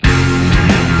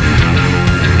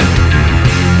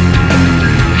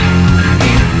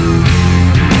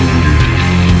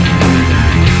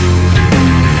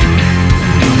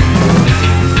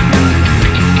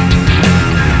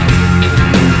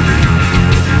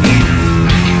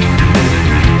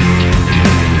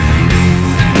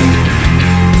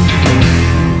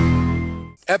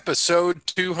episode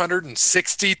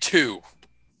 262.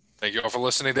 Thank you all for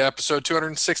listening to episode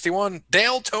 261,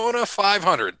 Daytona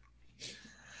 500.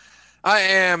 I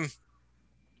am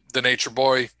the Nature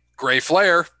Boy, Gray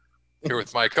Flair, here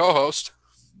with my co-host.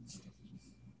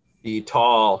 The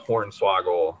tall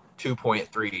Hornswoggle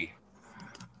 2.3.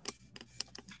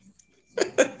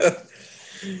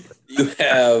 You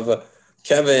have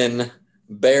Kevin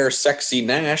Bear Sexy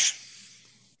Nash.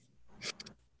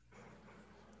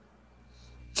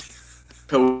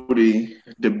 Cody,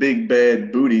 the big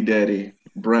bad booty daddy,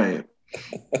 Bryant.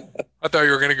 I thought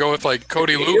you were going to go with like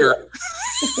Cody Luger.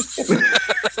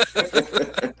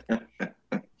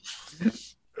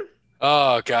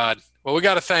 Oh, God. Well, we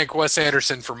got to thank Wes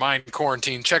Anderson for Mind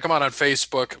Quarantine. Check him out on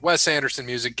Facebook, Wes Anderson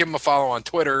Music. Give him a follow on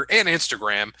Twitter and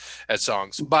Instagram at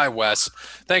Songs by Wes.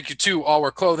 Thank you to All Wear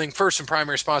Clothing, first and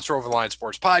primary sponsor of Overline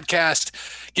Sports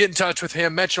Podcast. Get in touch with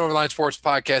him. Mention Overline Sports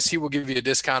Podcast. He will give you a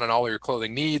discount on all your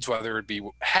clothing needs, whether it be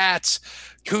hats,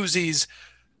 koozies.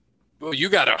 Well, you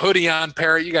got a hoodie on,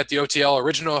 Parrot. You got the OTL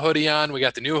original hoodie on. We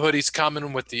got the new hoodies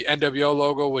coming with the NWO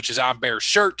logo, which is on Bear's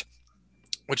shirt,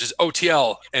 which is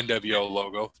OTL NWO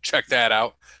logo. Check that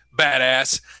out.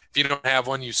 Badass. If you don't have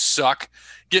one, you suck.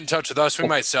 Get in touch with us. We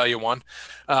might sell you one.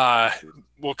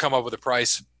 We'll come up with a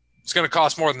price. It's going to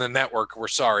cost more than the network. We're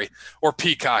sorry. Or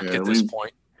Peacock at this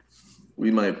point.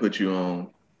 We might put you on.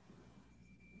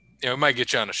 Yeah, we might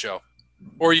get you on a show.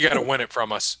 Or you got to win it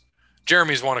from us.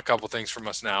 Jeremy's won a couple things from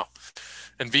us now.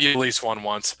 And V at least won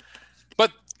once.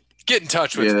 But get in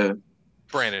touch with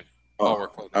Brandon. I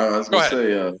was going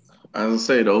to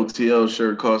say the OTL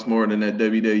shirt costs more than that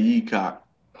WWE cock.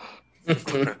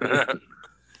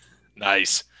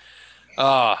 Nice.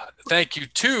 Thank you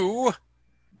to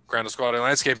Ground Squad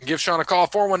Landscape. Give Sean a call,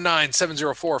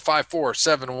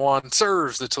 419-704-5471.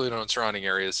 Serves the Toledo and surrounding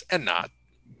areas and not.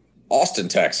 Austin,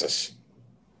 Texas.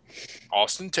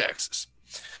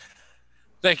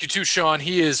 Thank you to Sean.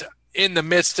 He is in the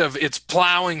midst of its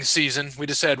plowing season. We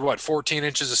just had, 14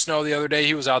 inches of snow the other day.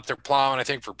 He was out there plowing, I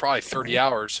think, for probably 30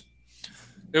 hours.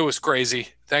 It was crazy.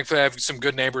 Thankfully, I have some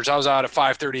good neighbors. I was out at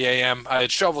 5:30 a.m. I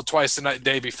had shoveled twice the night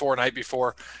before.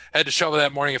 Had to shovel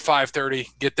that morning at 5:30,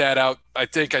 get that out. I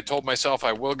think I told myself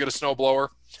I will get a snowblower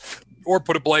or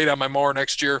put a blade on my mower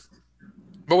next year.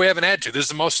 But we haven't had to. This is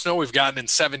the most snow we've gotten in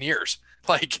 7 years.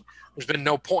 There's been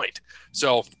no point.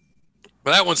 So,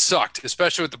 but that one sucked,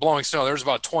 especially with the blowing snow. There was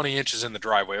about 20 inches in the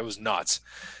driveway. It was nuts.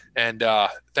 And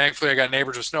thankfully, I got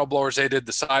neighbors with snow blowers. They did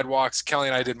the sidewalks. Kelly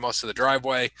and I did most of the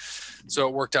driveway. So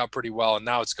it worked out pretty well, and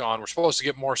now it's gone. We're supposed to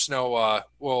get more snow. I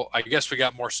guess we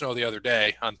got more snow the other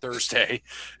day on Thursday,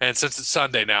 and since it's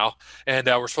Sunday now, and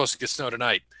we're supposed to get snow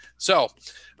tonight. So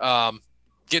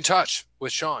get in touch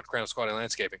with Sean, Crown Squatty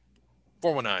Landscaping,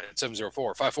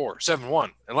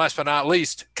 419-704-5471. And last but not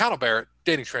least, Connell Barrett,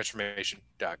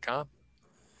 datingtransformation.com.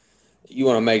 You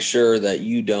want to make sure that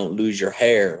you don't lose your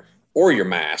hair or your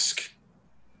mask.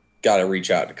 Got to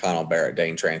reach out to Connell Barrett,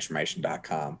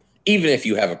 datingtransformation.com. Even if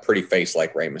you have a pretty face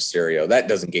like Rey Mysterio, that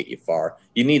doesn't get you far.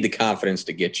 You need the confidence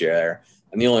to get you there.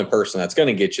 And the only person that's going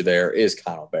to get you there is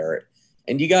Connell Barrett.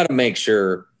 And you got to make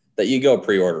sure that you go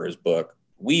pre-order his book.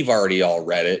 We've already all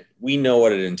read it. We know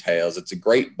what it entails. It's a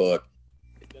great book.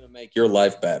 It's going to make your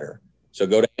life better. So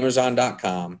go to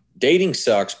Amazon.com. Dating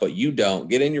sucks, but you don't.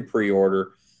 Get in your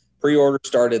pre-order. Pre-order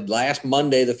started last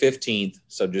Monday, the 15th.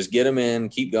 So just get them in,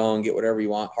 keep going, get whatever you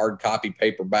want, hard copy,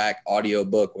 paperback, audio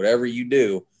book, whatever you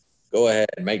do. Go ahead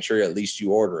and make sure at least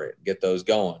you order it, get those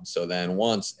going. So then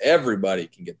once everybody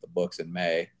can get the books in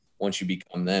May, once you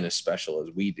become then as special as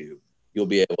we do, you'll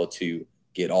be able to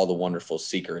get all the wonderful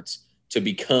secrets to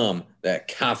become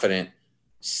that confident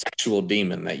sexual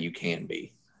demon that you can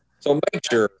be. So make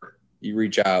sure you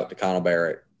reach out to Connell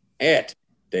Barrett at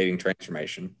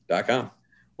datingtransformation.com.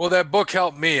 Well, that book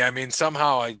helped me. I mean,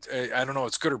 somehow, I don't know,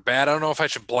 it's good or bad. I don't know if I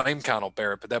should blame Connell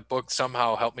Barrett, but that book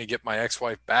somehow helped me get my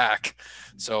ex-wife back.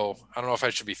 So I don't know if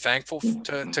I should be thankful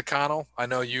to Connell. I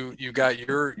know you got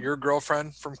your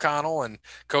girlfriend from Connell, and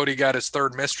Cody got his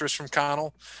third mistress from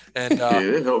Connell. And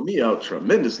it helped me out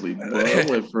tremendously. I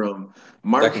went from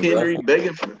Mark Henry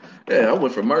begging for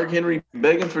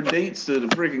dates to the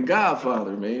freaking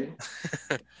Godfather, man.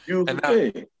 Beautiful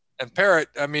thing. And Parrot,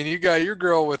 I mean, you got your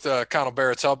girl with Connell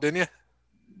Barrett's help, didn't you?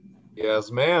 Yes,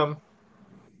 ma'am.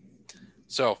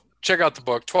 So check out the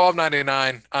book,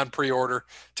 $12.99 on pre-order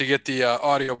to get the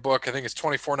audio book. I think it's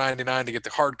 $24.99 to get the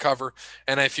hardcover.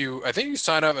 And I think you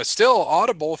sign up, it's still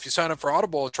Audible. If you sign up for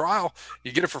Audible trial,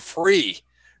 you get it for free.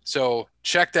 So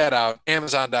check that out,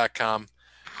 Amazon.com.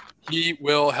 He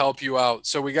will help you out.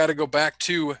 So we got to go back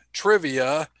to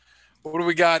trivia. What do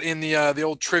we got in the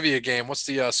old trivia game? What's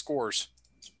the scores?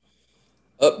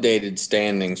 Updated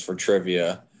standings for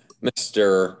trivia.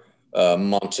 Mr.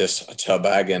 Montes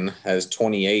Tabagan has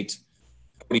 28.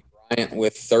 Cody Bryant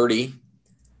with 30.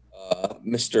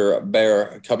 Mr.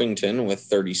 Bear Covington with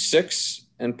 36.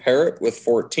 And Parrott with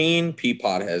 14.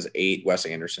 Peapod has 8. Wes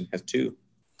Anderson has 2.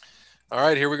 All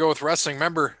right, here we go with wrestling.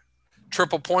 Remember,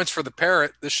 triple points for the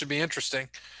Parrot. This should be interesting.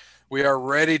 We are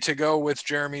ready to go with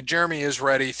Jeremy. Jeremy is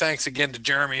ready. Thanks again to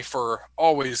Jeremy for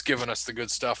always giving us the good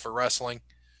stuff for wrestling.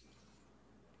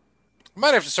 I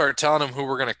might have to start telling him who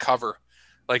we're going to cover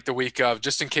like the week of,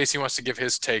 just in case he wants to give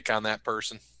his take on that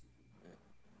person.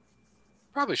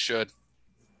 Probably should.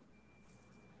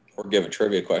 Or give a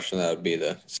trivia question. That would be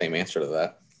the same answer to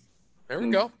that. There we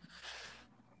go.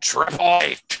 Triple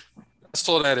H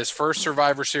wrestled at his first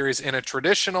Survivor Series in a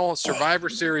traditional Survivor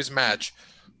Series match.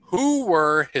 Who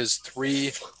were his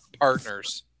 3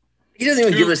 partners? He doesn't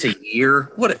even give us a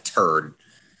year. What a turd.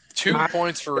 2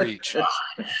 points for each.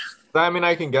 I mean,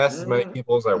 I can guess as many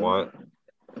people as I want.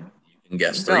 You can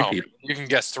guess 3 people. You can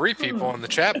guess 3 people in the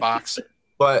chat box.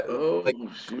 But, shoot.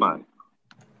 come on.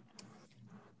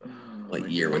 What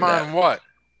year would Come that? on, what?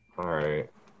 All right.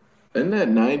 Isn't that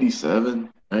 97,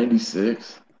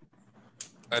 96?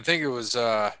 I think it was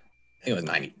I think it was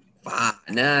 95.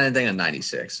 Nah, I think it was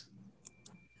 96.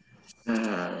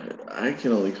 I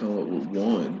can only come up with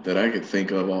one that I could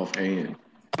think of offhand.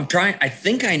 I'm trying. I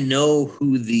think I know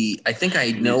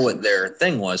what their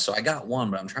thing was. So I got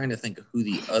one, but I'm trying to think of who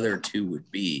the other 2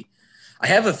 would be. I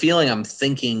have a feeling I'm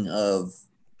thinking of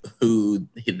who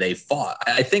they fought.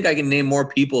 I think I can name more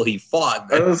people he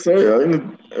fought. I was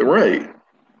saying, right.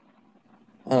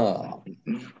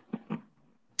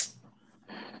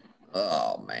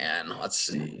 Oh man. Let's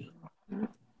see.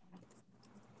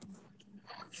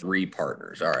 3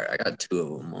 partners. All right, I got 2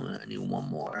 of them. I need one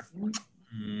more.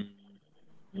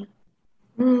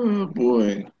 Oh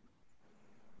boy.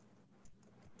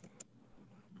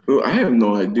 Well, I have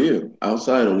no idea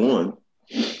outside of one.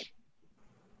 I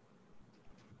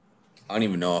don't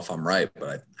even know if I'm right,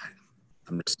 but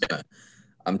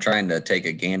I'm trying to take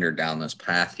a gander down this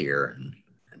path here and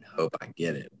hope I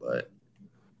get it. But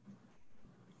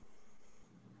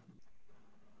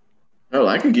Hell,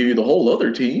 I could give you the whole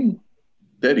other team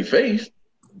that he faced.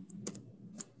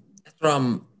 that's what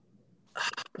I'm.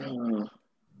 Uh,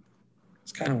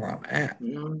 It's kind of where I'm at.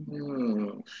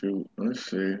 shoot, let's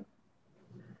see.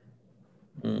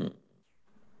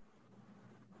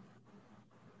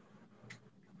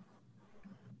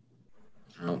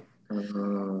 Oh,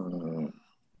 Uh,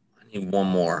 I need one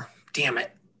more. Damn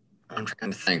it! I'm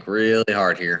trying to think really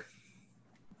hard here.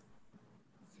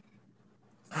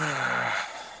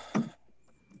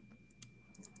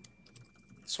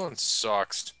 This one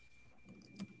sucks.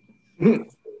 All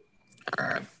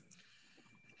right.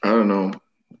 I don't know.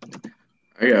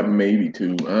 I got maybe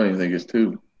 2. I don't even think it's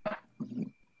 2. I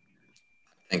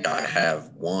think I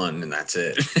have 1, and that's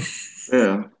it.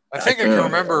 Yeah. I think I can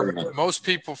remember most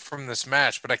people from this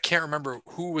match, but I can't remember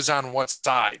who was on what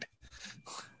side.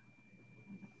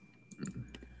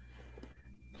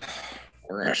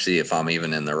 We're gonna see if I'm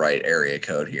even in the right area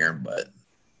code here, but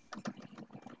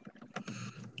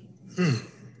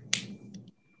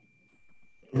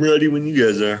ready when you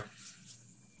guys are.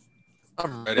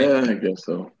 I'm ready. Yeah, I guess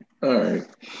so. All right.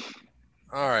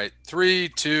 All right. 3,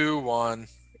 2, 1.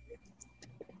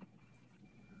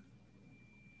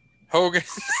 Hogan,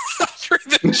 Andre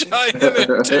the Giant,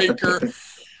 and Taker.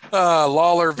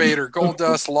 Lawler, Vader,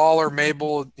 Goldust, Lawler,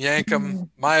 Mabel, Yankum,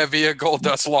 Maivia,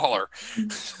 Goldust, Lawler.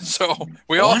 So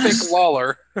we all think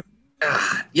Lawler.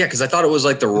 Yeah, because I thought it was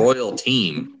like the royal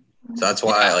team. So that's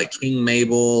why I like King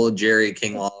Mabel, Jerry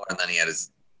King Lawler, and then he had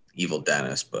his evil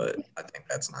Dennis, but I think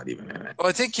that's not even in it. Well,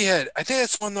 I think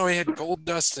that's one though. He had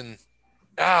Goldust and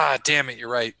damn it, you're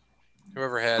right.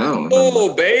 Whoever had it.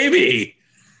 Oh, baby.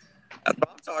 That's what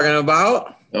I'm talking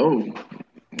about. Oh,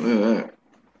 look at that.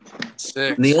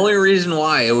 6. And the only reason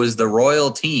why it was the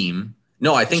royal team.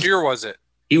 No, I think Which year was it?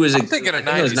 he was. I'm thinking of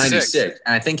 96. It was 96,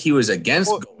 and I think he was against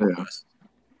Goldust.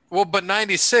 Well, but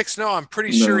 96. No, I'm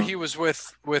pretty sure he was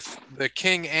with the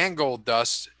King and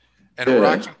Goldust and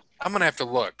Rocky. I'm gonna have to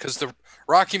look because the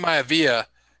Rocky Maivia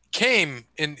came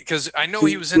in because I know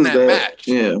he was in that match.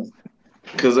 Yeah,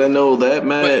 because I know that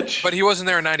match. But he wasn't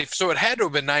there in 90. So it had to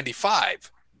have been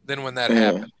 95. Then when that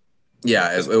happened.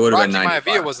 Yeah, it would have been 95.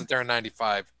 Rocky Maivia wasn't there in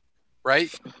 95,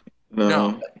 right?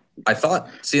 No. I thought.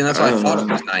 See, and that's why I thought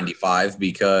it was 95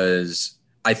 because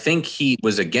I think he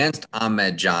was against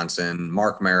Ahmed Johnson,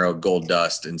 Mark Merrow,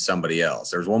 Goldust, and somebody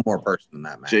else. There was one more person in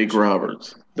that match. Jake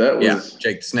Roberts. That was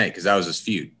Jake the Snake because that was his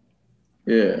feud.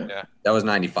 Yeah. That was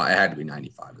 95. It had to be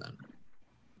 95 then.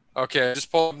 Okay,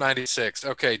 just pull up 96.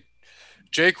 Okay.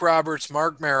 Jake Roberts,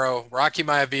 Mark Marrow, Rocky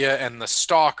Maivia, and the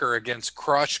Stalker against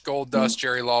Crush, Goldust,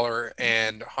 Jerry Lawler,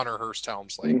 and Hunter Hearst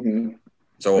Helmsley. Mm-hmm.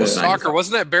 So The Stalker,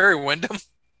 wasn't that Barry Windham?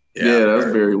 Yeah, that's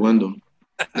Barry Windham.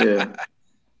 Yeah.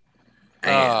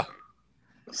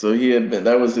 So he had been.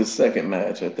 That was his second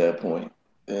match at that point.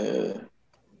 Damn.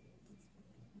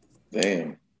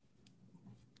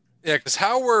 Yeah, because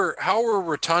how were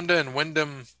Rotunda and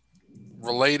Windham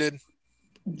related?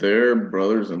 They're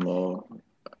brothers-in-law.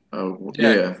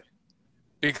 Yeah.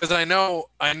 Because I know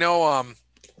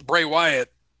Bray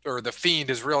Wyatt, or the Fiend,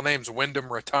 his real name's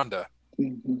Wyndham Rotunda.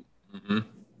 Mm-hmm.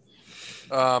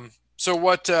 So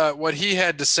what he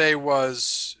had to say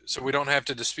was, so we don't have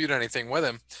to dispute anything with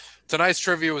him. Tonight's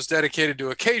trivia was dedicated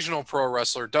to occasional pro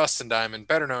wrestler Dustin Diamond,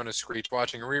 better known as Screech.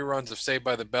 Watching reruns of Saved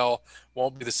by the Bell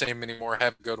won't be the same anymore.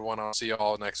 Have a good one. I'll see you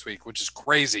all next week, which is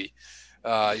crazy.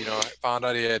 I found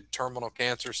out he had terminal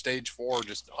cancer, stage 4,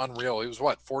 just unreal. He was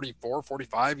what, 44,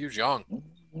 45? He was young.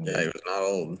 Yeah, he was not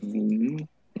old.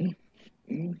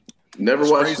 Mm-hmm. Never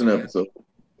watched an episode.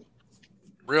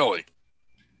 Really?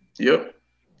 Yep.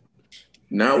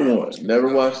 Not one.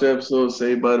 Never watched the episode of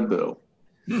Saved by the Bell.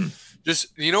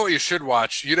 Just, you know what you should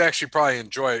watch? You'd actually probably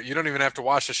enjoy it. You don't even have to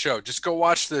watch the show. Just go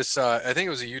watch this. I think it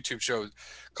was a YouTube show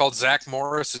called Zach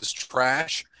Morris is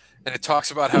Trash. And it talks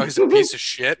about how he's a piece of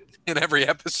shit in every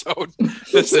episode.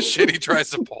 That's the shit he tries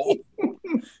to pull.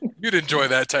 You'd enjoy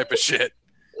that type of shit.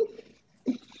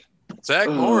 Zach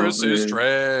Morris is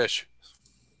trash.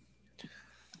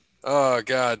 Oh,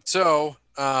 God. So,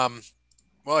 well,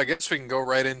 I guess we can go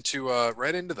right into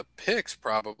the picks,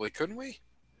 probably, couldn't we?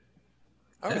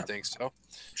 I would think so.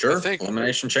 Sure.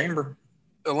 Elimination Chamber.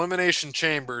 Elimination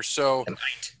Chamber. So,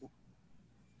 tonight.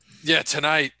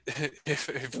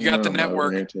 If you got the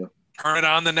network, turn it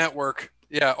on the network.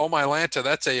 Yeah, Oh My Lanta.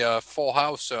 That's a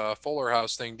Fuller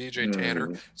House thing, DJ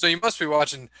Tanner. So you must be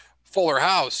watching Fuller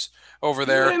House over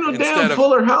there. Ain't no damn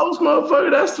Fuller House,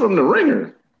 motherfucker. That's from The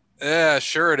Ringer. Yeah,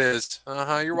 sure it is.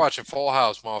 You're watching Full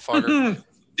House, motherfucker.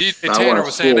 DJ Tanner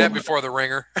was saying that before The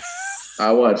Ringer.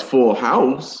 I watch Full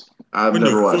House. I've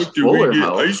never watched Fuller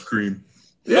House. Ice cream.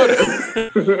 Yeah.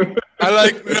 I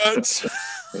like nuts.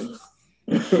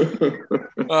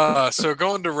 So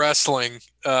going to wrestling.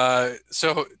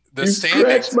 So the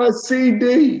standings. Scratch my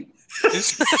CD.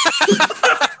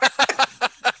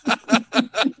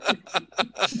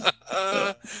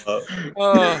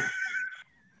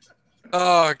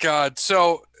 Oh God.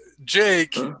 So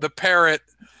Jake, the parrot,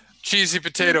 cheesy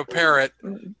potato parrot,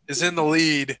 is in the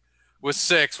lead with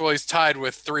 6. Well, he's tied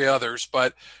with 3 others,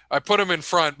 but I put him in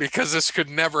front because this could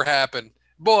never happen.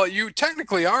 Well, you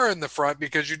technically are in the front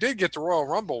because you did get the Royal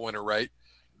Rumble winner right.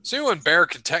 So you and Bear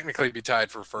can technically be tied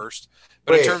for first.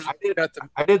 But Wait, in terms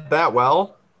I did that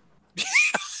well.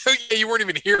 Yeah, you weren't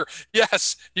even here.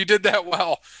 Yes, you did that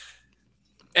well.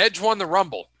 Edge won the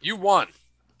Rumble. You won.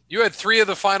 You had 3 of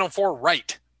the final 4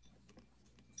 right.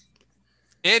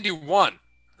 And you won,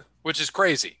 which is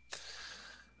crazy.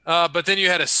 But then you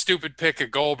had a stupid pick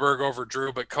of Goldberg over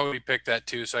Drew, but Cody picked that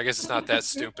too, so I guess it's not that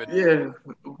stupid. Yeah,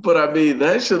 but I mean,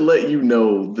 that should let you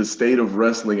know the state of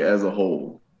wrestling as a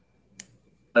whole.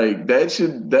 Like that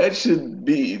should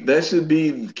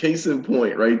be case in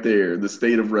point right there, the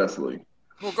state of wrestling.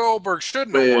 Well, Goldberg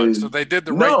shouldn't have won, so they did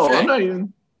the right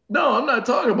thing. I'm not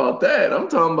talking about that. I'm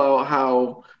talking about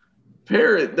how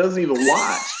Parrott doesn't even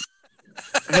watch,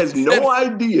 has no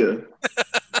idea.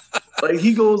 Like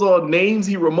he goes on names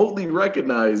he remotely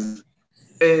recognizes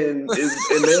and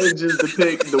manages to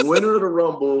pick the winner of the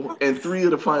Rumble and 3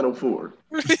 of the final 4.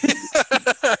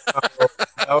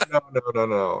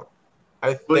 No.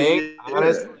 I think,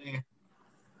 honestly,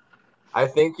 I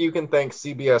think you can thank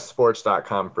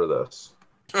CBSSports.com for this.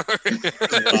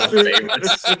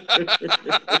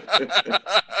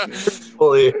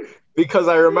 Because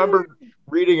I remember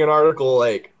reading an article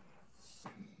like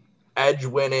Edge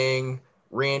winning,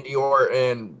 Randy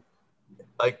Orton,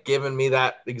 like giving me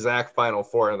that exact final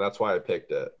 4, and that's why I picked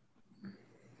it.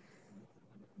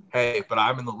 Hey, but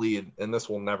I'm in the lead, and this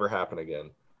will never happen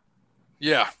again.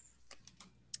 Yeah.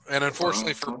 And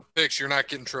unfortunately for picks, you're not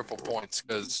getting triple points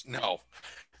since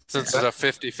it's a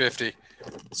 50-50.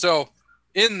 So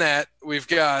in that, we've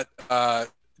got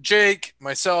Jake,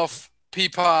 myself,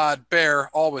 Peapod, Bear,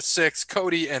 all with 6,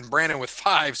 Cody and Brandon with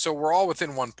 5. So we're all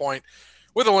within 1 point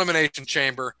with Elimination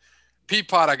Chamber.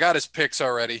 Peapod, I got his picks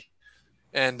already,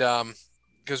 and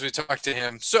because we talked to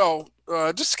him. So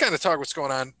just to kind of talk what's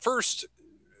going on. First,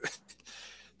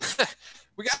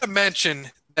 we got to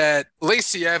mention that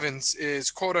Lacey Evans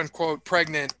is quote unquote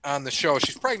pregnant on the show.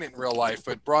 She's pregnant in real life,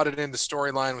 but brought it in the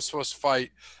storyline. Was supposed to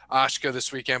fight Asuka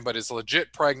this weekend, but is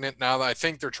legit pregnant now. I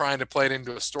think they're trying to play it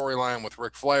into a storyline with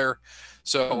Ric Flair.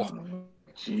 So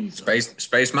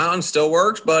Space Mountain still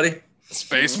works, buddy.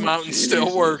 Space Mountain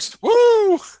still works.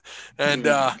 Woo! And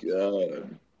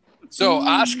so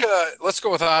Asuka, let's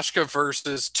go with Asuka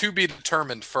versus to be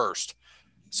determined first.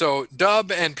 So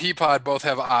Dub and Peapod both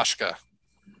have Asuka.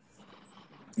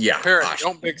 Yeah. Parrot, Asuka.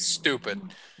 don't be stupid.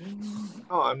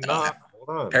 Oh, I'm not.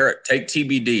 Hold on. Parrot, take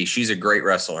TBD. She's a great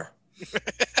wrestler.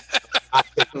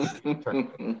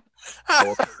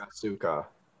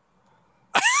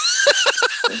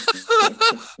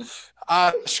 Asuka.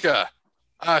 Asuka.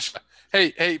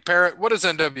 Hey, Parrot, what does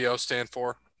NWO stand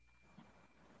for?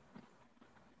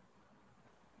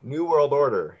 New World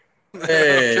Order.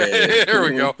 Hey. Okay, here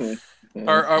we go.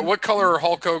 What color are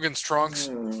Hulk Hogan's trunks?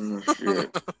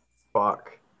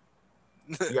 Fuck.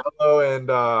 Yellow and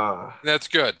That's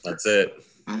good. That's it.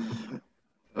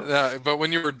 But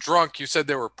when you were drunk, you said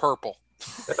they were purple.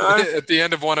 I? At the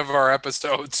end of one of our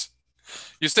episodes,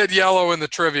 you said yellow in the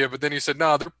trivia, but then you said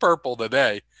no, they're purple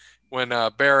today. When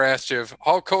Bear asked you if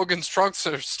Hulk Hogan's trunks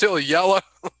are still yellow,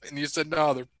 and you said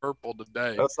no, they're purple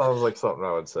today. That sounds like something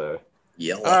I would say.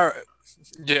 Yellow. All right.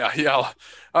 Yeah, yellow.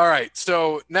 All right.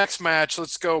 So next match,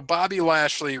 let's go Bobby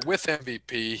Lashley with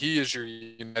MVP. He is your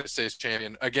United States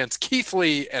champion against Keith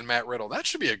Lee and Matt Riddle. That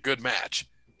should be a good match.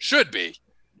 Should be.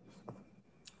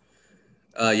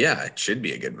 Yeah, it should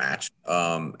be a good match.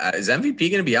 Is MVP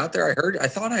going to be out there? I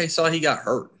thought I saw he got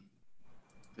hurt.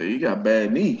 He got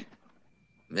bad knee.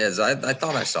 Yes, I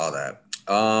thought I saw that.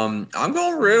 I'm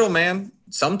going Riddle, man.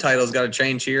 Some titles got to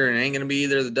change here, and it ain't going to be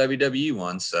either the WWE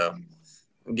one. So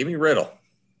give me Riddle.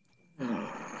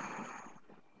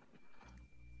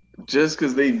 Just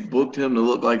because they booked him to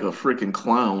look like a freaking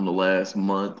clown the last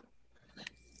month.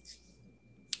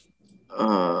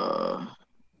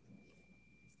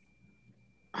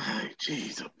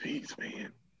 Jeez, oh, peace,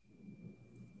 man.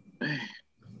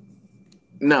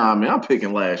 Nah, man, I'm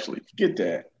picking Lashley. Get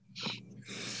that.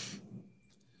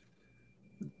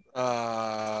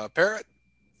 Parrot.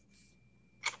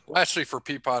 Lashley for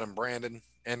Peapod and Brandon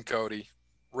and Cody.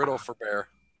 Riddle for Bear.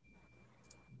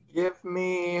 Give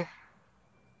me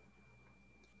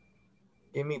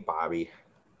Bobby.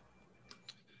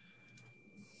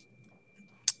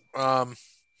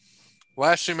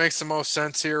 Lashley makes the most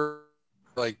sense here.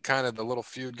 Like kind of the little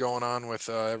feud going on with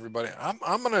everybody.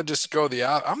 I'm gonna just go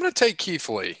I'm gonna take Keith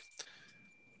Lee.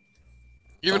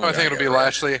 Even though I think it'll be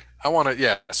Lashley, I want to.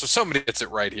 Yeah, so somebody gets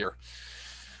it right here.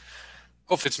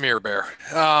 Hopefully it's me or Bear.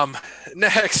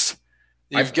 Next,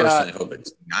 I personally hope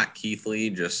it's not Keith Lee,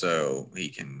 just so he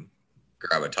can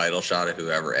grab a title shot at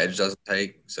whoever Edge doesn't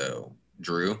take. So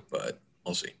Drew, but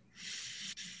we'll see.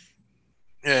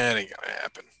 Yeah, it ain't gonna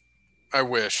happen. I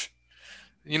wish.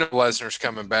 You know Lesnar's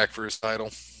coming back for his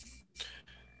title.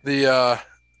 Let's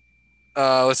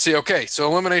see. Okay,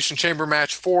 so Elimination Chamber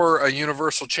match for a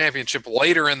Universal Championship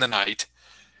later in the night.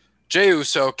 Jey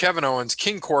Uso, Kevin Owens,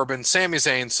 King Corbin, Sami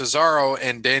Zayn, Cesaro,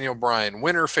 and Daniel Bryan.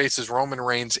 Winner faces Roman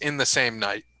Reigns in the same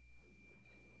night.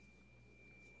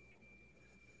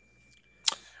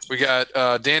 We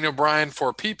got Daniel Bryan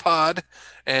for Peapod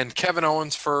and Kevin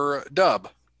Owens for Dub.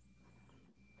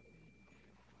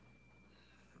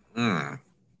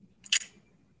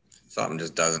 Something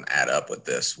just doesn't add up with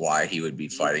this. Why he would be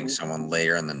fighting someone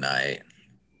later in the night.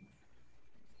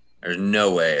 There's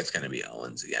no way it's going to be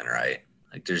Owens again, right?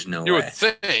 Like, there's no way. You would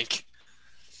think.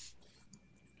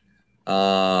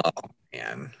 Oh,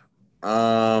 man.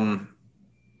 I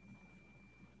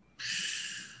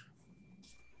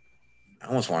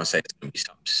almost want to say it's going to be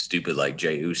something stupid like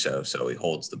Jey Uso, so he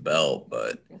holds the belt,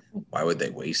 but why would they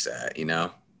waste that, you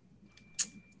know?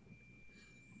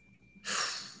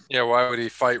 Yeah, why would he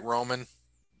fight Roman?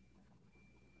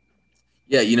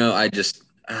 Yeah, you know, I just,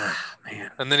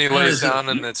 man. And then he lays down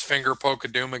and it's finger poke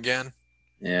of doom again.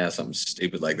 Yeah, something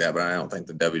stupid like that, but I don't think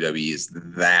the WWE is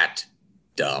that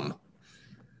dumb.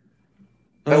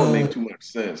 That would make too much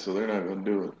sense, so they're not going to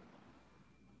do it.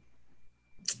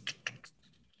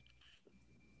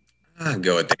 I'll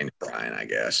go with Daniel Bryan, I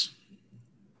guess.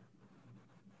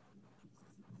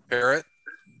 Barrett?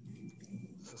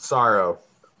 Cesaro.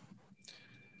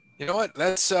 You know what?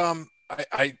 That's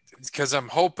I because I'm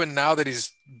hoping now that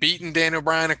he's beaten Daniel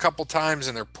Bryan a couple times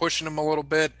and they're pushing him a little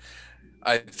bit.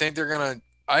 I think they're gonna.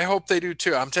 I hope they do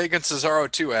too. I'm taking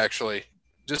Cesaro too, actually,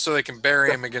 just so they can bury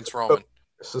him against Roman.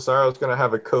 Cesaro's gonna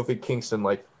have a Kofi Kingston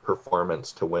like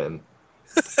performance to win.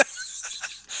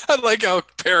 I like how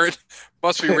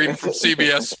Must be reading from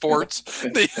CBS Sports.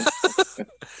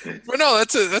 But no,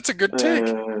 that's a good take.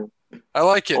 I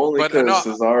like it. Only but because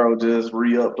no, Cesaro just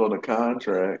re-upped on the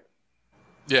contract.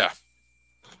 yeah,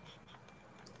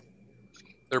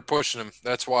 they're pushing him.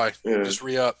 That's why. Yeah. Just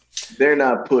re-up. They're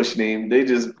not pushing him. They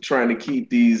just trying to keep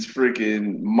these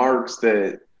freaking marks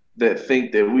that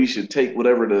think that we should take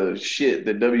whatever the shit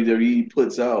that WWE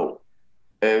puts out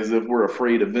as if we're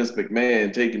afraid of Vince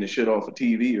McMahon taking the shit off of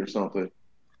TV or something.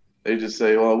 They just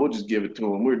say, "Oh, we'll just give it to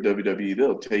them. We're WWE.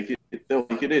 They'll take it. They'll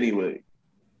take it anyway.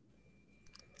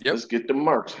 Yep. Let's get the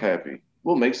marks happy.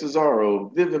 We'll make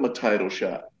Cesaro give him a title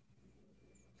shot."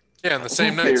 Yeah, in the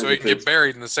same Who night, so he cares can if get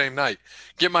buried in the same night.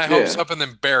 Get my hopes up and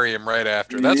then bury him right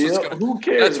after. That's what's gonna. Who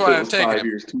cares? That's if why it I'm was taking 5 him.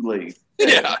 years too late.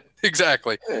 Yeah,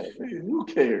 exactly. Yeah, who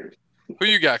cares? Who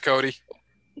you got, Cody?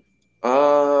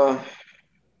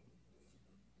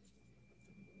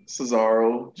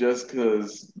 Cesaro, just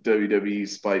because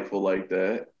WWE's spiteful like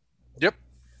that. Yep.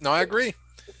 No, I agree.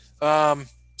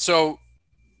 So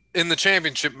in the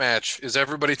championship match, is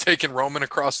everybody taking Roman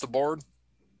across the board?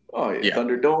 Oh yeah, Yeah.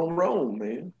 Thunderdome Rome,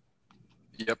 man.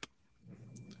 Yep.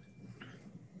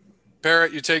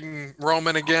 Parrot, you taking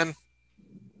Roman again?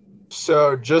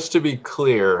 So just to be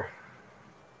clear,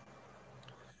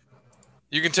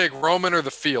 You can take Roman or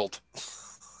the field.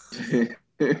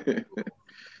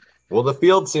 well, the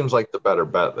field seems like the better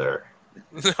bet there.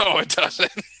 No, it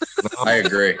doesn't. I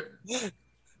agree.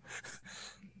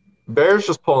 Bear's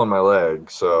just pulling my leg,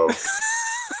 so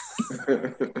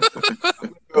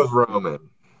goes Roman.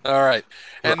 All right.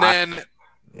 And I- then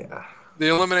Yeah. the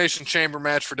Elimination Chamber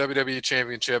match for WWE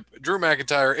Championship. Drew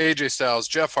McIntyre, AJ Styles,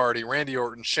 Jeff Hardy, Randy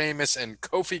Orton, Sheamus, and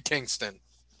Kofi Kingston.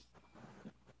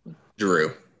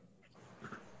 Drew.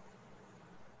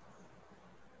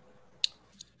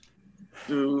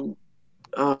 Dude,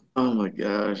 oh my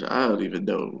gosh, I don't even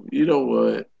know. You know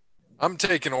what? I'm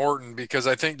taking Orton because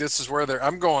I think this is where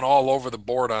I'm going all over the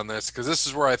board on this because this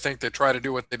is where I think they try to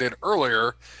do what they did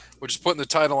earlier, which is putting the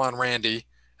title on Randy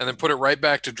and then put it right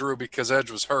back to Drew because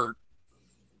Edge was hurt.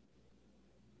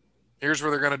 Here's where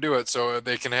they're going to do it so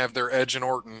they can have their Edge and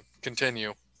Orton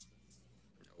continue.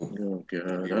 Oh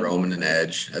god. Roman and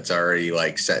Edge. That's already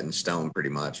like set in stone pretty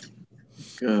much.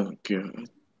 Oh god.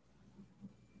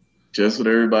 Just what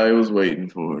everybody was waiting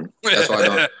for. That's why I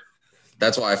don't.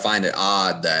 That's why I find it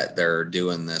odd that they're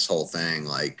doing this whole thing.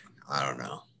 Like, I don't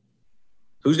know.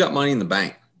 Who's got Money in the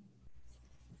Bank?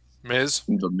 Miz?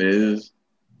 The Miz.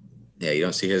 Yeah, you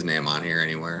don't see his name on here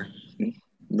anywhere.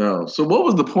 No. So what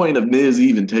was the point of Miz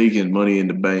even taking Money in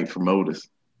the Bank from Otis?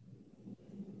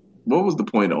 What was the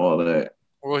point of all that?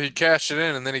 Well, he cashed it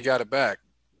in and then he got it back.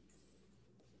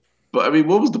 But I mean,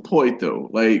 what was the point though?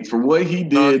 Like for what he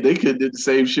did, they could have did the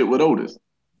same shit with Otis.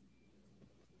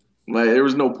 Like there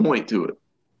was no point to it.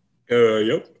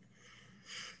 Yep.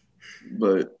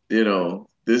 But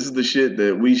this is the shit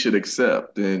that we should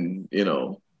accept, and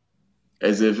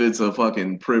as if it's a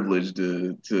fucking privilege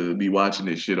to be watching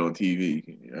this shit on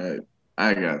TV.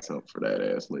 I got something for that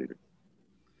ass later.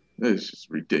 It's just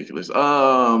ridiculous.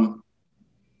 I'm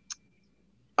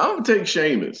gonna take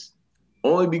Sheamus.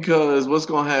 Only because what's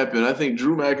gonna happen, I think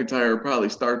Drew McIntyre will probably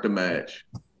start the match.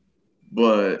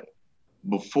 But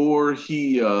before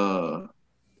he gets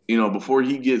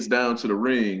down to the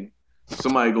ring,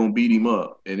 somebody gonna beat him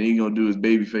up and he gonna do his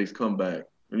babyface comeback,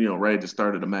 right at the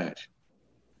start of the match.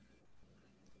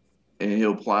 And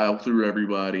he'll plow through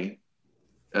everybody.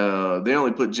 They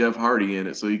only put Jeff Hardy in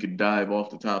it so he could dive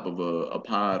off the top of a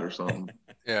pod or something.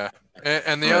 Yeah.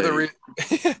 And the other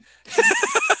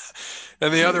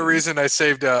and the other reason I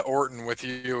saved Orton with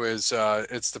you is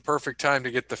it's the perfect time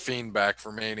to get the Fiend back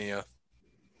for Mania.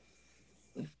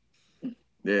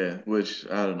 Yeah, which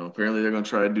I don't know. Apparently they're gonna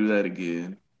try to do that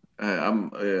again.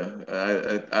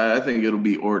 I think it'll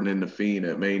be Orton and the Fiend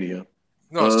at Mania.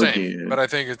 No, same. Again. But I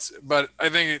think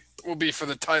it will be for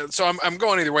the title. So I'm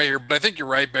going either way here. But I think you're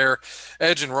right, Bear.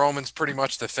 Edge and Roman's pretty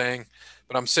much the thing.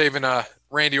 But I'm saving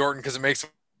Randy Orton because it makes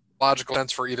logical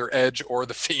sense for either Edge or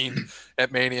the Fiend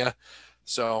at Mania.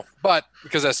 So, but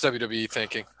because that's WWE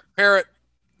thinking. Parrot,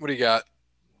 what do you got?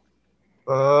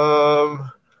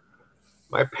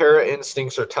 My parrot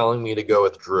instincts are telling me to go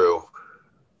with Drew.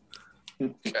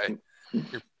 Okay.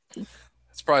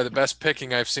 That's probably the best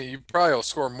picking I've seen. You probably will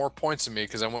score more points than me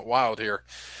because I went wild here.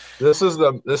 This is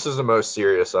the most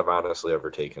serious I've honestly ever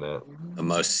taken it. The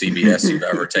most CBS you've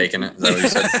ever taken it. Is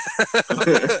that what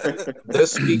you said?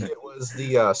 This week it was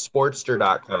the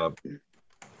Sportster.com.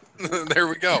 There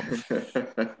we go.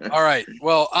 All right.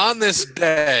 Well, on this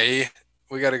day,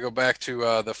 we got to go back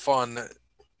to the fun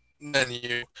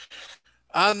menu.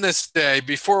 On this day,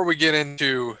 before we get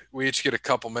into, we each get a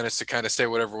couple minutes to kind of say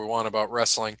whatever we want about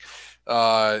wrestling.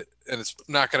 And it's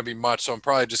not going to be much, so I'm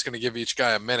probably just going to give each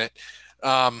guy a minute.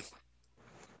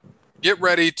 Get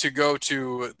ready to go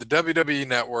to the WWE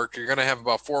Network. You're going to have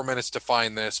about 4 minutes to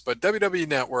find this, but WWE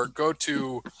Network, go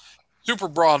to Super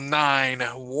Brawl 9,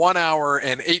 1 hour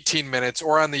and 18 minutes,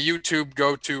 or on the YouTube,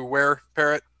 go to where,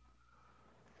 Parrot?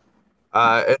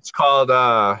 It's called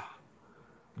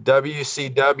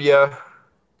WCW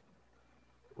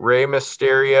Rey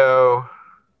Mysterio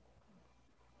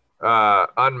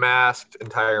Unmasked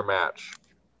entire match.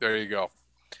 There you go.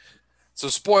 So,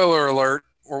 spoiler alert,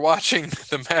 we're watching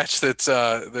the match that's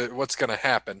what's going to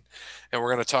happen, and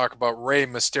we're going to talk about Rey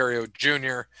Mysterio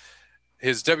Jr.,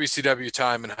 his WCW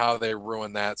time, and how they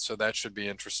ruined that. So that should be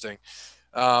interesting.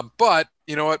 But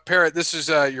you know what, Parrot, this is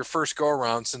your first go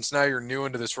around. Since now you're new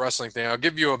into this wrestling thing, I'll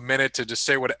give you a minute to just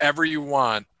say whatever you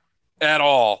want at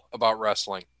all about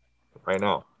wrestling. Right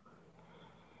now.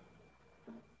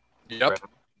 Yep. Right.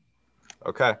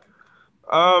 Okay.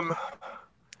 I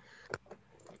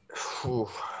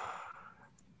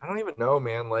don't even know,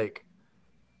 man. Like,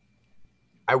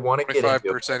 I want to get into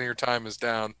 25% of your time is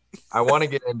down. I want to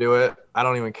get into it. I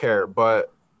don't even care,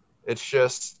 but it's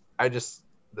just,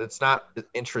 it's not as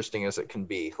interesting as it can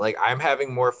be. Like, I'm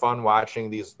having more fun watching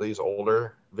these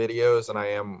older videos than I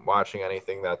am watching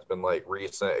anything that's been like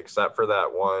recent, except for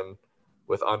that one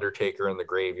with Undertaker in the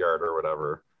graveyard or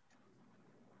whatever.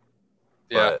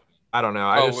 Yeah. But I don't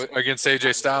know. Against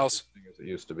AJ Styles? As it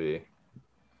used to be.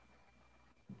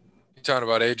 You talking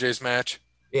about AJ's match?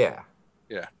 Yeah.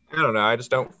 Yeah. I don't know. I just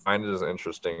don't find it as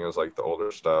interesting as like the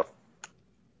older stuff.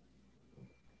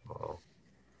 Oh.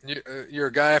 You're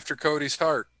a guy after Cody's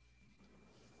heart.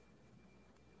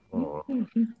 Oh.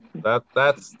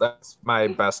 That's my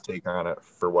best take on it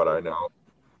for what I know.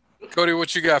 Cody,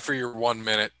 what you got for your 1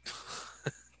 minute?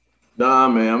 Nah,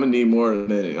 man, I'm gonna need more than a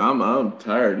minute. I'm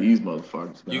tired of these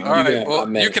motherfuckers. Man. All right, well,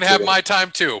 you can have my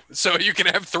time too, so you can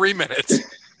have 3 minutes.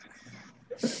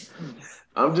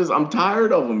 I'm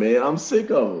tired of them, man. I'm sick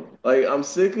of them. Like, I'm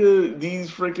sick of these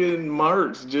freaking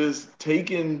marks just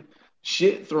taking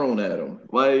shit thrown at them.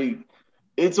 Like,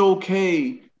 it's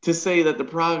okay to say that the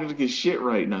product is shit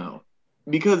right now,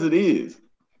 because it is.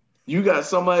 You got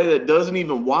somebody that doesn't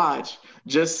even watch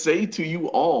just say to you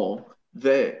all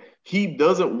that he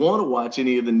doesn't want to watch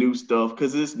any of the new stuff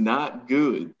because it's not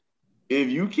good. If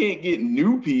you can't get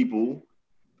new people,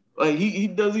 like, he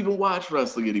doesn't even watch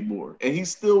wrestling anymore, and he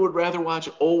still would rather watch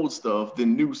old stuff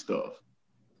than new stuff.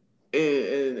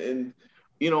 And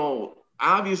you know,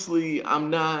 obviously, I'm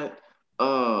not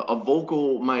a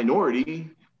vocal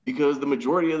minority, because the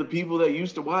majority of the people that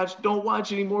used to watch don't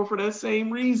watch anymore for that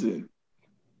same reason.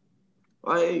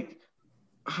 Like,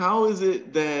 how is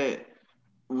it that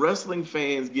wrestling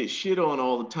fans get shit on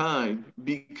all the time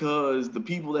because the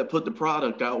people that put the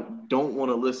product out don't want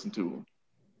to listen to them?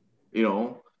 You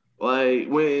know, like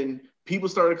when people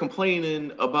started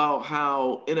complaining about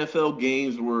how NFL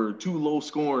games were too low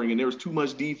scoring and there was too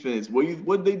much defense,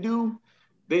 what'd they do?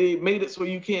 They made it so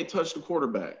you can't touch the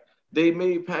quarterback. They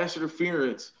made pass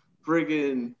interference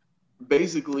friggin'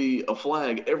 basically a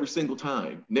flag every single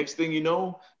time. Next thing you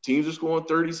know, teams are scoring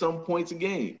 30-some points a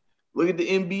game. Look at the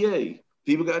NBA.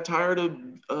 People got tired of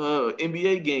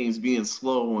NBA games being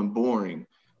slow and boring.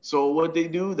 So what they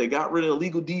do, they got rid of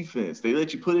illegal defense. They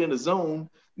let you put it in a zone.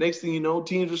 Next thing you know,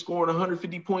 teams are scoring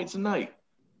 150 points a night.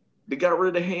 They got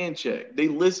rid of the hand check. They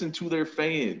listen to their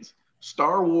fans.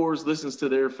 Star Wars listens to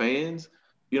their fans.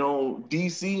 You know,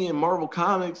 DC and Marvel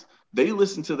Comics, they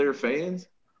listen to their fans.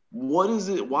 What is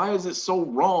it? Why is it so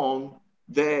wrong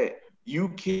that you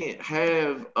can't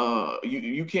have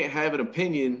you can't have an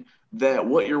opinion that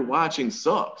what you're watching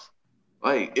sucks?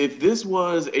 Like, if this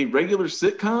was a regular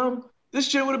sitcom, this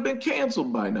shit would have been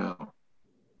canceled by now,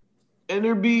 and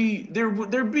there'd be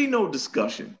no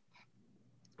discussion.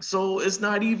 So it's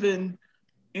not even,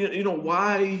 you know,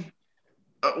 why?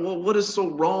 Well, what is so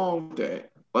wrong with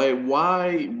that? Like,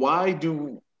 why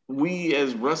do we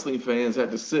as wrestling fans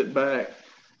have to sit back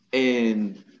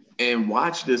and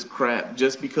watch this crap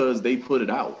just because they put it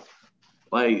out?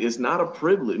 Like, it's not a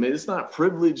privilege, man. It's not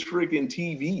privileged freaking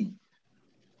TV.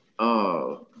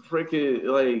 Freaking,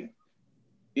 like,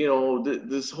 you know,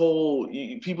 this whole,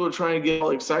 people are trying to get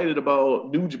all excited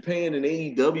about New Japan and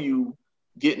AEW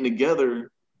getting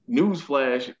together.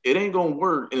 Newsflash, it ain't gonna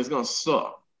work and it's gonna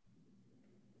suck.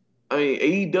 I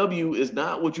mean, AEW is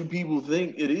not what you people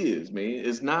think it is, man.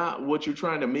 It's not what you're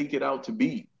trying to make it out to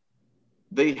be.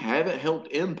 They haven't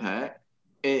helped Impact,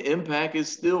 and Impact is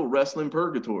still wrestling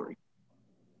purgatory.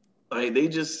 Like, they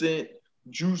just sent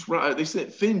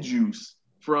Finn Juice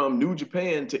from New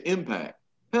Japan to Impact.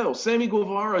 Hell, Sammy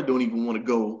Guevara don't even want to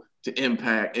go to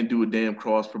Impact and do a damn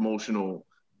cross promotional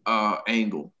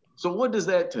angle. So what does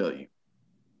that tell you?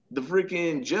 The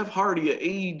freaking Jeff Hardy at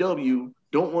AEW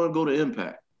don't want to go to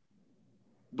Impact,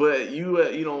 but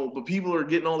but people are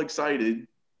getting all excited.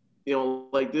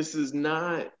 Like this is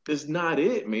not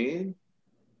it, man.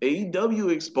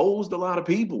 AEW exposed a lot of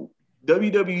people.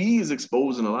 WWE is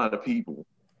exposing a lot of people.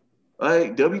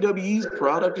 Like WWE's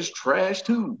product is trash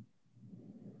too.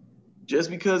 Just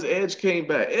because Edge came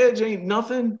back. Edge ain't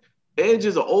nothing. Edge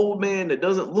is an old man that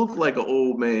doesn't look like an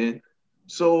old man.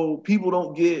 So people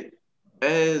don't get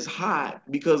as hot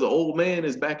because the old man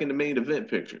is back in the main event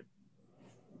picture.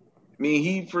 I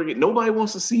mean, nobody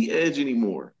wants to see Edge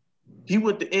anymore. He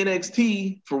went to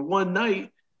NXT for one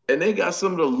night and they got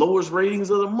some of the lowest ratings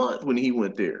of the month when he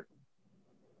went there.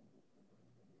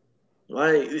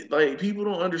 Like people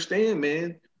don't understand,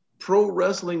 man. Pro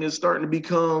wrestling is starting to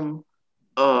become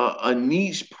a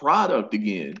niche product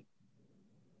again.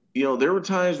 There were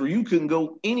times where you couldn't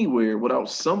go anywhere without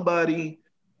somebody,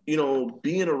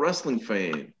 being a wrestling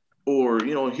fan or,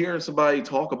 hearing somebody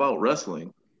talk about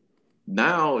wrestling.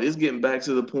 Now it's getting back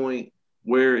to the point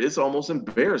where it's almost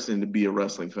embarrassing to be a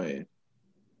wrestling fan.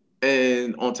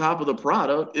 And on top of the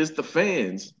product, it's the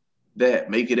fans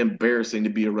that make it embarrassing to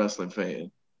be a wrestling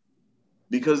fan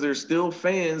because there's still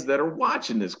fans that are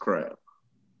watching this crap.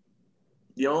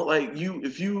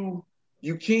 If you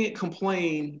can't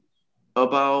complain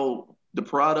about the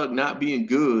product not being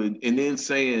good and then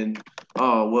saying,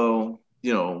 oh, well,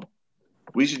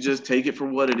 we should just take it for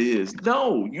what it is.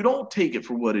 No, you don't take it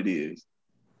for what it is.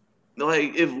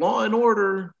 Like if Law and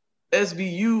Order,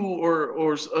 SVU,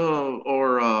 or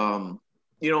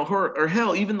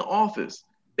hell, even The Office,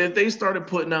 if they started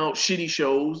putting out shitty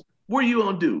shows, what are you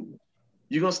gonna do?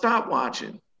 You're gonna stop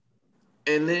watching.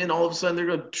 And then all of a sudden they're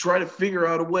going to try to figure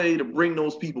out a way to bring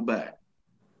those people back.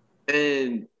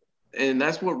 And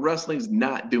that's what wrestling's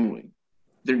not doing.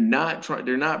 They're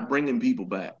not bringing people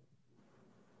back.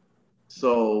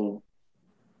 So,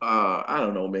 I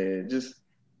don't know, man, just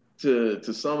to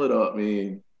sum it up,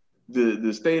 man,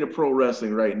 the state of pro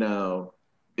wrestling right now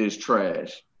is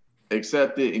trash.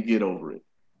 Accept it and get over it.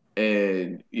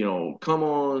 And, come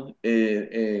on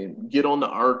and get on the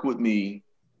arc with me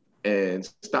and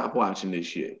stop watching this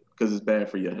shit because it's bad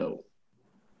for your health.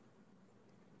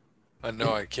 I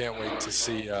know. I can't wait to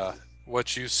see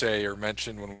what you say or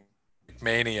mention when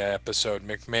McMania episode,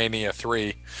 McMania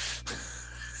 3.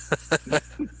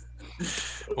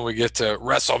 When we get to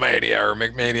WrestleMania or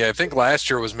McMania. I think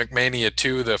last year was McMania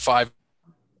 2, the 5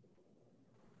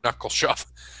 knuckle shove.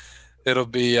 It'll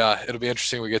be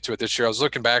interesting when we get to it this year. I was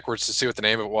looking backwards to see what the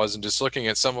name of it was and just looking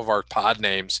at some of our pod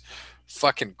names.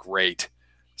 Fucking great.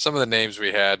 Some of the names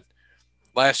we had.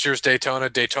 Last year's Daytona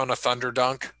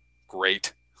Thunderdunk.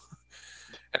 Great.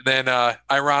 And then,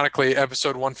 ironically,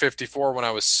 episode 154, when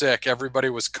I was sick, everybody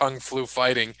was Kung Flu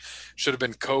fighting. Should have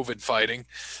been COVID fighting.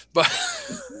 But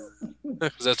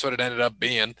that's what it ended up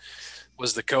being,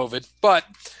 was the COVID. But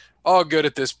all good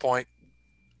at this point.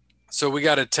 So we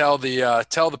got to tell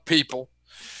the people,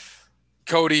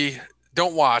 Cody,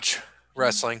 don't watch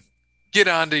wrestling. Get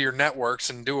onto your networks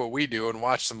and do what we do and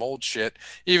watch some old shit,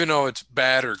 even though it's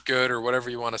bad or good or whatever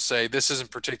you want to say. This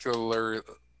isn't particularly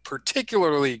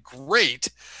great,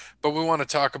 but we want to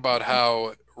talk about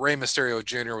how Rey Mysterio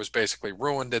Jr. was basically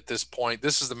ruined at this point.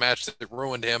 This is the match that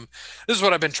ruined him. This is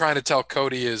what I've been trying to tell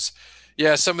Cody is,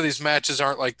 yeah, some of these matches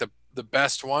aren't like the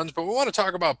best ones, but we want to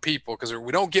talk about people because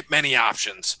we don't get many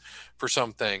options for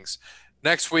some things.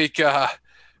 Next week, we're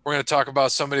going to talk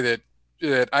about somebody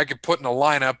that I could put in a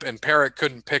lineup and Parrott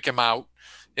couldn't pick him out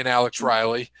in Alex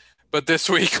Riley. But this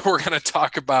week we're going to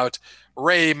talk about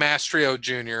Rey Mysterio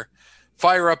Jr.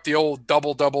 Fire up the old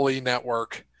WWE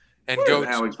network and what go.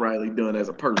 Has Alex Riley done as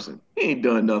a person? He ain't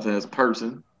done nothing as a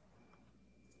person.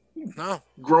 No.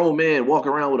 Grown man walk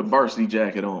around with a varsity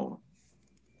jacket on.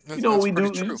 That's what we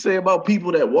do true. Say about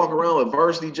people that walk around with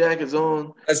varsity jackets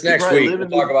on. That's next week. We'll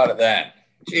talk about it then.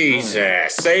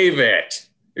 Jesus, save it.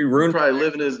 He ruined probably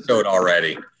living his episode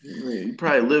already. He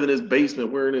probably live in his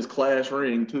basement wearing his Clash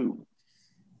ring too.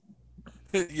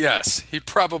 Yes, he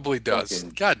probably does.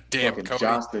 God damn, Cody.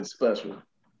 Johnston special.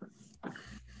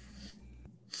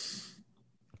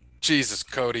 Jesus,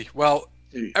 Cody. Well,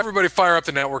 everybody fire up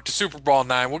the network to Super Brawl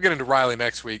 9. We'll get into Riley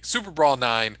next week. Super Brawl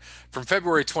 9 from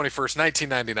February 21st,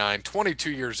 1999,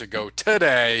 22 years ago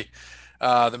today.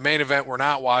 The main event we're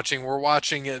not watching. We're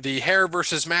watching the hair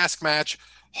versus mask match.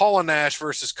 Hall and Nash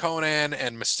versus Conan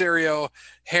and Mysterio.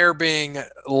 Hair being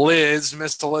Liz,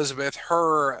 Miss Elizabeth,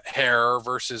 her hair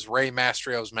versus Rey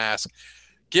Mysterio's mask.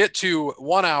 get to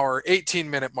 1 hour,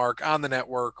 18-minute mark on the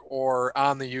network or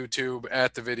on the YouTube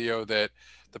at the video that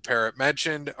the Parrot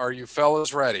mentioned. Are you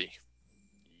fellas ready?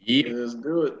 Yep. Let's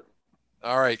do it.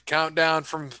 All right, countdown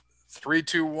from 3,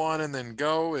 2, 1, and then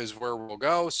go is where we'll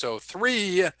go. So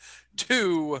 3,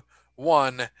 2,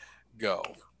 1, go.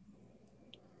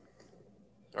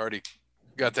 Already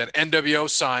got that NWO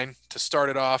sign to start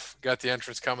it off. Got the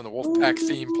entrance coming, the Wolfpack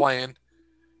theme playing.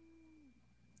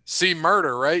 See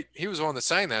Murder, right? He was the one that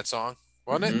sang that song,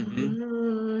 wasn't it?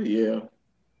 Mhm. Yeah.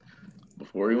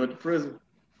 Before he went to prison.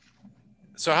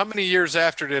 So how many years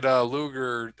after did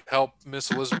Luger help Miss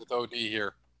Elizabeth OD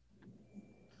here?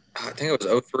 I think it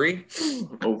was 03.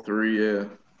 03, yeah.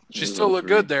 She still looked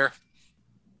good there.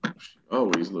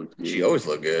 Always looked good. She always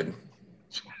looked good.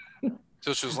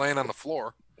 Till she was laying on the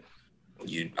floor. I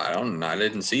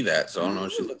didn't see that, so I don't know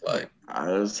what she looked like.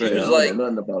 I was She saying, was I don't like- know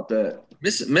nothing about that.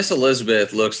 Miss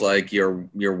Elizabeth looks like your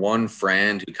one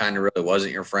friend who kind of really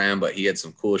wasn't your friend, but he had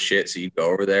some cool shit, so you go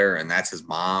over there, and that's his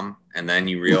mom. And then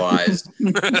you realize,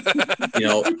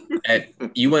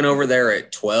 you went over there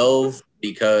at 12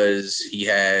 because he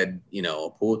had, a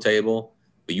pool table,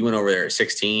 but you went over there at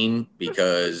 16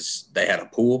 because they had a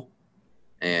pool,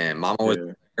 and Mama was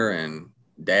there, and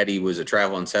Daddy was a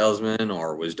traveling salesman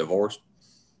or was divorced.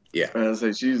 Yeah, I was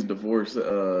say she's divorced.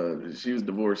 She was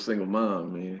divorced single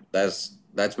mom, man. that's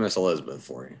Miss Elizabeth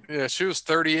for you. Yeah, she was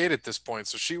 38 at this point,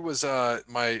 so she was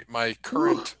my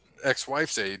current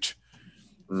ex-wife's age.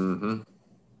 Mm-hmm.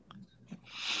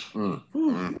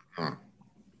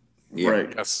 Yeah.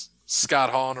 Right. Yes, Scott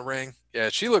Hall in the ring. Yeah,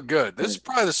 she looked good. This is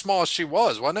probably the smallest she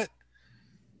was, wasn't it?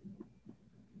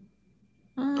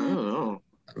 I don't know.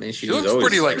 I mean, She was looks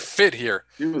always pretty fit here.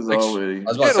 She was Like, always. I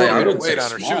was about to She had say, a I little wouldn't weight say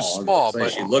on her. She small. was I was small, about to say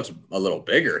but- she looks a little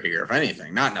bigger here, if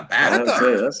anything. Not in a I bad would way.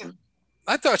 say that's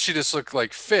I thought she just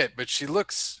looked fit, but she probably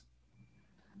looks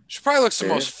the Yeah.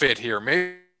 most fit here.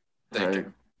 Maybe. right.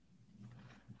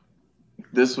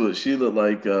 She looked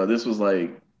like this was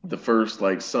like the first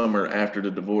summer after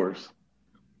the divorce,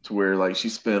 to where she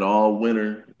spent all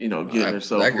winter, getting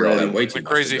herself that girl ready. had way The too much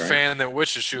crazy to drink. fan that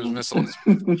wishes she was Miss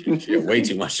Elizabeth. She had way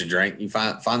too much to drink. You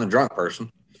find the drunk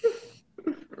person.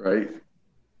 Right.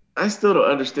 I still don't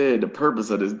understand the purpose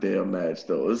of this damn match,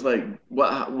 though. It's like,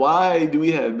 why do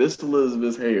we have Miss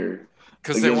Elizabeth's hair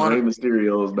Because they against Rey wanted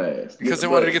Mysterio's mask?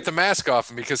 to get the mask off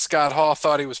him because Scott Hall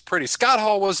thought he was pretty. Scott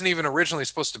Hall wasn't even originally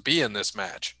supposed to be in this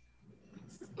match.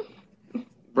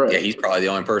 Right. Yeah, he's probably the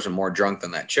only person more drunk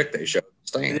than that chick they showed.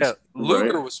 Stands. Yeah,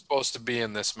 Luger Right. was supposed to be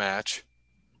in this match.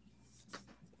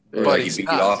 Yeah, but he he's beat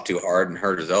not. off too hard and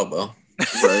hurt his elbow.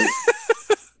 right.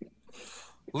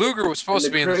 Luger was supposed to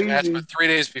And be the in this match, crazy- but 3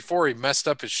 days before he messed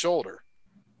up his shoulder.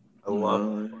 I love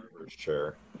Uh, that barber's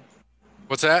chair.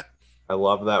 What's that? I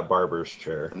love that barber's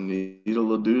chair. Needle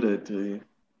will do that to you.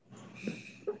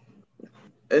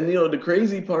 And the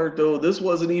crazy part though, this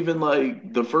wasn't even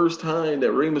the first time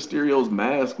that Rey Mysterio's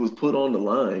mask was put on the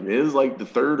line. It was the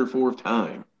third or fourth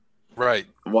time Right.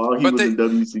 while he But was they- in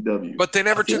WCW. But they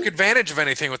never took advantage of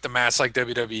anything with the mask like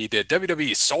WWE did.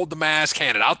 WWE sold the mask,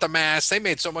 handed out the mask. They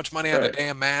made so much money on the Right.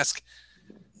 damn mask.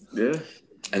 yeah,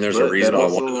 And there's But a reason that why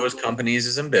also- one of those companies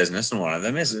is in business and one of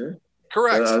them isn't. yeah.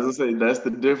 Correct. I was gonna say that's the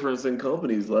difference in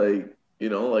companies. They've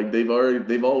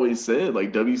always said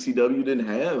WCW didn't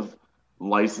have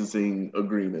licensing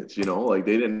agreements. They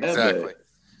didn't have Exactly.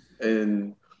 that,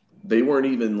 and they weren't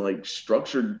even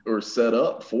structured or set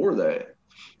up for that.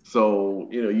 So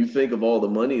you think of all the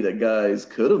money that guys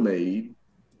could have made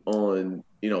on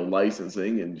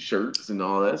licensing and shirts and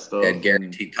all that stuff. They had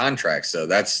guaranteed contracts, so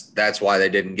that's why they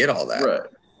didn't get all that. Right.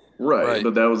 Right.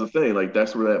 But that was the thing.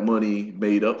 That's where that money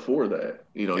made up for that.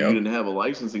 You Yep. didn't have a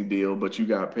licensing deal, but you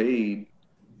got paid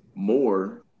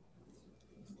more,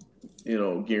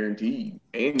 guaranteed,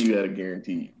 and you had a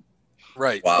guaranteed.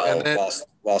 Right. While And then,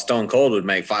 while Stone Cold would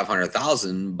make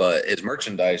 500,000, but his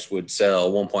merchandise would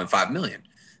sell 1.5 million.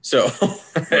 So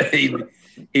he'd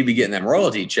be getting them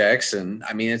royalty checks, and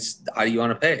I mean, it's how do you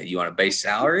want to pay it? You want a base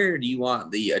salary, or do you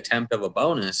want the attempt of a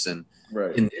bonus? And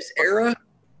Right. in this era,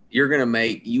 you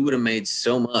would have made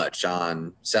so much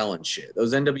on selling shit.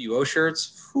 Those NWO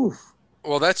shirts, whew.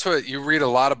 well, that's what you read a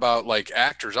lot about,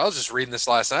 actors. I was just reading this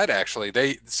last night, actually.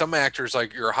 Some actors,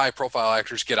 your high-profile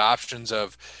actors, get options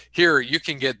of, here, you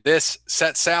can get this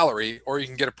set salary, or you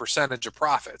can get a percentage of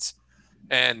profits.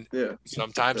 And Yeah.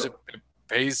 sometimes it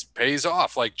pays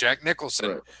off. Like Jack Nicholson,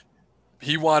 Right.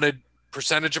 he wanted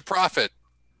percentage of profit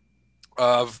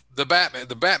of the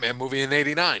Batman movie in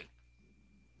 '89.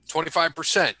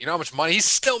 25%. You know how much money? He's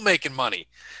still making money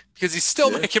because he's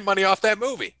still Yeah. making money off that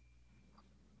movie.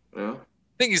 Yeah.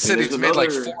 think he said there's he's made like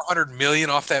another- 400 million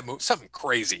off that movie. Something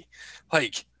crazy.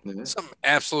 Like Yeah. something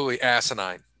absolutely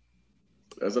asinine.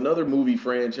 There's another movie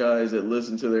franchise that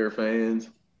listened to their fans.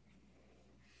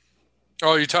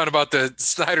 Oh, you're talking about the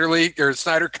Snyder League or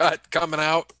Snyder Cut coming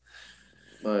out?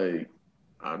 Like,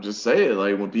 I'm just saying,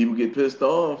 like when people get pissed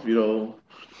off,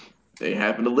 they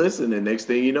happen to listen, and next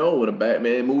thing you know, when a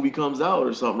Batman movie comes out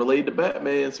or something related to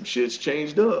Batman, some shit's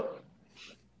changed up.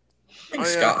 Think Oh,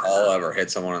 yeah. Scott Hall ever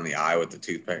hit someone in the eye with the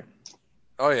toothpick?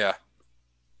 Oh yeah.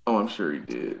 Oh, I'm sure he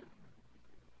did.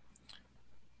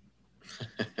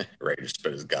 Ray just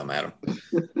spit his gum at him.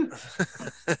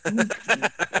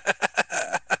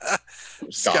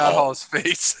 Scott Hall's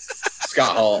face.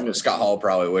 Scott Hall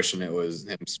probably wishing it was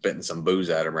him spitting some booze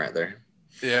at him right there.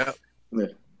 Yeah. Yeah.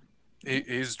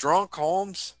 He's drunk,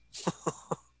 Holmes.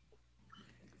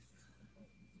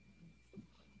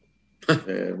 Yeah,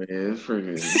 man, it's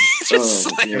freaking. Just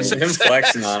slams man. Him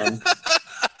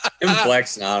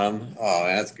flexing on him. Oh,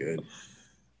 that's good.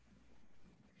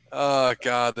 Oh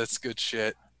God, that's good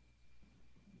shit.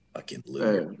 Fucking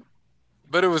Luger. Hey,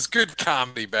 But it was good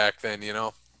comedy back then, you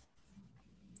know.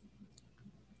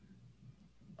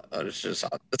 That's how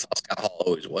Scott Hall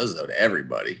always was, though, to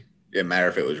everybody. Didn't matter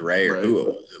if it was Ray or Right. who it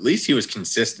was. At least he was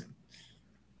consistent.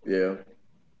 yeah.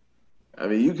 I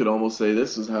mean, you could almost say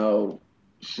this is how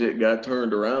shit got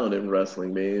turned around in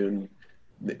wrestling, man.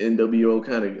 The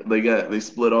NWO they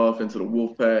split off into the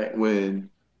Wolfpack when,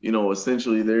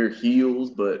 essentially they're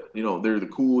heels, but they're the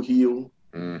cool heel.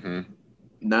 Mm-hmm.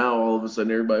 Now all of a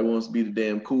sudden everybody wants to be the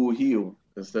damn cool heel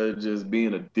instead of just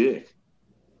being a dick.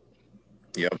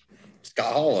 Yep.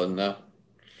 Scott Hall doesn't know.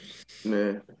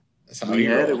 Man, That's how we he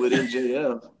had it rolls. with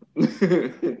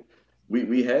MJF.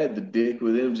 we had the dick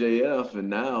with MJF, and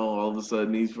now all of a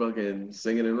sudden he's fucking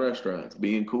singing in restaurants,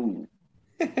 being cool.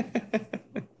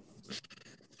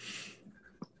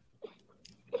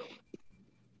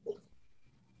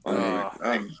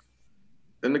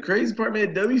 And the crazy part,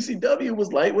 man, WCW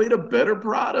was lightweight a better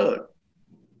product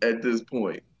at this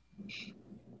point.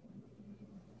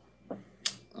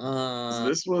 So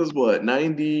this was what,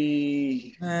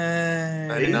 90?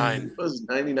 99. Was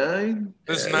 99?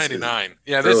 This is Yeah, 99.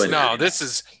 Yeah, early 99. this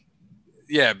is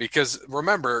because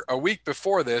remember a week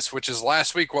before this, which is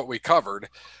last week what we covered,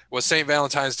 was St.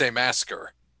 Valentine's Day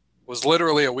Massacre. Was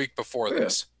literally a week before Yeah.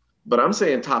 this. But I'm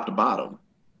saying top to bottom.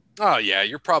 Oh yeah,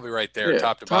 you're probably right there, Yeah,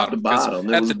 top to bottom. 'Cause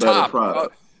it was a better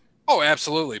product. oh,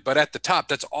 absolutely. But at the top,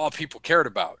 that's all people cared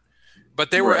about. But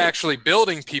they were Right. actually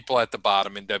building people at the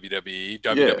bottom in WWE,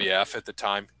 WWF at the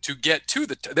time to get to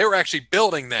they were actually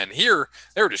building then. Here,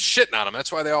 they were just shitting on them.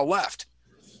 That's why they all left.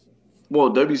 Well,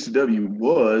 WCW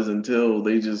was until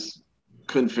they just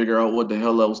couldn't figure out what the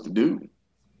hell else to do.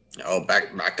 Oh,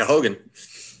 back to Hogan.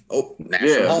 Oh, National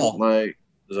Yeah, Hall. like,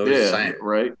 Was always the yeah, same.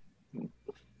 right.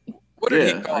 What did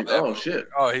Yeah, he call like, that? oh shit.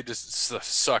 Oh, he just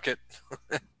suck it.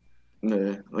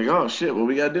 Yeah, like, oh shit, what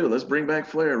we gotta do? Let's bring back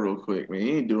Flair real quick. Man,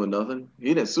 he ain't doing nothing.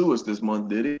 He didn't sue us this month,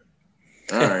 did he?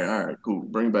 All right, cool.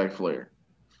 Bring back Flair.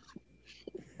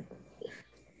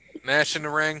 Nash in the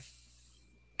ring.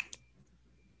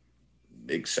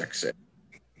 Big sexy.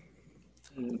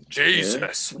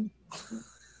 Jesus.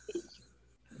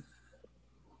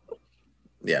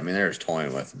 Yeah, I mean, they're just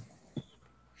toying with him.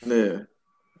 Yeah.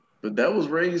 But that was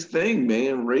Ray's thing,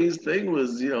 man. Ray's thing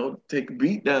was, take a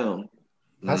beat down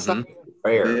That's Mhm. not even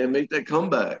fair. and make that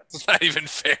comeback. It's not even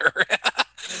fair.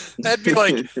 that'd be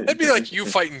like you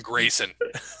fighting Grayson.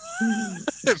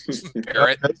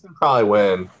 Barrett. Grayson probably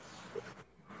win.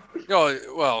 Oh,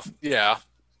 well, yeah,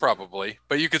 probably.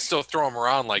 But you could still throw him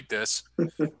around like this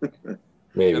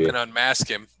Maybe. and then unmask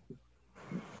him.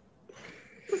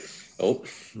 Oh,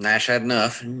 Nash had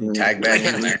enough. Tag back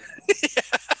in there.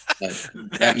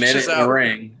 That Nash minute is in the out.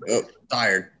 ring. Oh,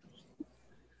 tired.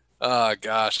 Oh,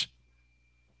 gosh.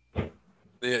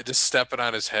 Yeah, just stepping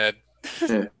on his head.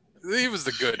 Yeah. He was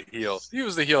the good heel. He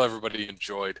was the heel everybody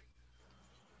enjoyed.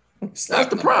 That's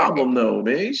the problem, though,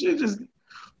 man. You should just.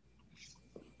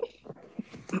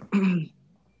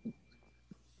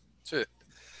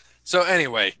 So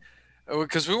anyway,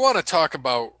 because we want to talk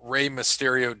about Rey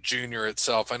Mysterio Jr.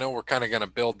 itself. I know we're kind of going to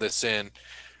build this in.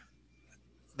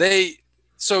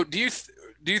 So do you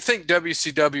think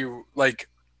WCW, like,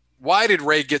 why did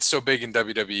Rey get so big in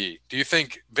WWE? Do you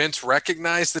think Vince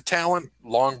recognized the talent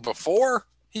long before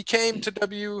he came to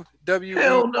WWE?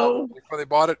 Hell no. Before they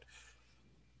bought it?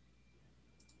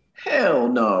 Hell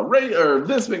no.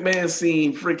 Vince McMahon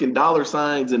seen freaking dollar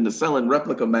signs into selling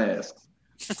replica masks.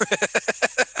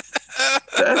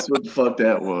 That's what the fuck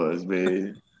that was,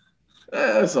 man.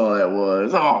 That's all that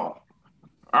was.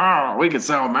 Oh, we can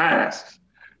sell masks.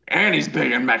 And he's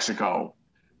big in Mexico.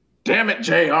 Damn it,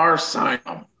 JR, sign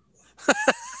him.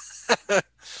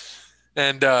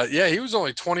 And yeah, he was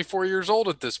only 24 years old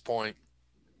at this point.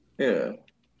 Yeah.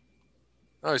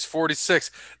 Oh, he's 46.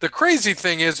 The crazy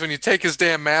thing is when you take his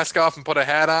damn mask off and put a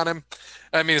hat on him,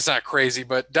 I mean, it's not crazy,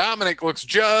 but Dominic looks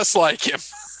just like him.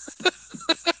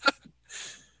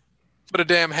 Put a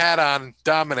damn hat on,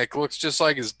 Dominic looks just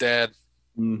like his dad.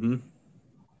 Mm-hmm.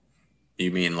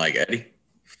 You mean like Eddie?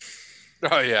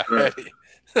 Oh, yeah, Eddie.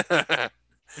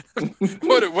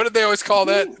 What did they always call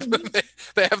that?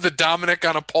 They have the Dominic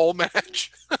on a pole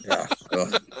match. Yeah.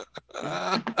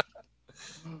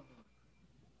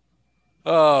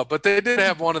 But they did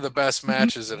have one of the best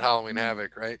matches at Halloween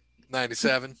Havoc, right?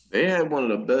 97. They had one of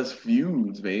the best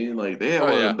feuds, man. Like they had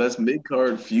one of the best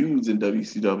mid-card feuds in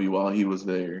WCW while he was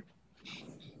there.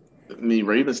 I mean,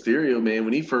 Rey Mysterio, man,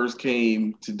 when he first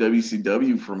came to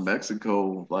WCW from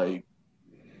Mexico, like,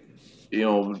 you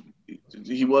know,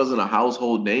 he wasn't a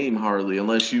household name hardly,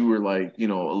 unless you were like, you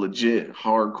know, a legit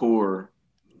hardcore,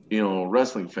 you know,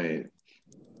 wrestling fan,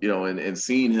 you know, and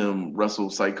seeing him wrestle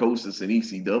Psychosis in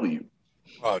ECW.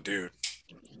 Oh, dude.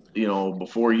 You know,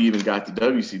 before he even got to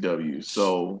WCW.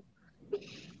 So,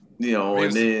 you know,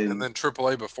 and then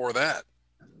AAA before that.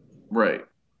 Right.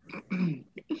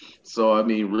 So, I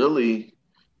mean, really,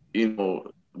 you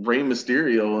know, Rey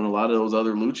Mysterio and a lot of those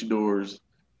other luchadors,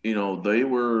 you know, they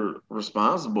were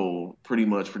responsible pretty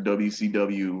much for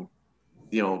WCW,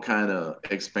 you know, kind of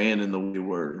expanding the way they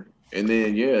were. And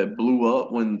then, yeah, it blew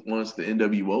up once the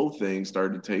NWO thing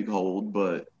started to take hold.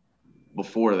 But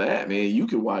before that, man, you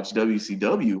could watch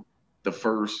WCW the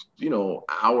first, you know,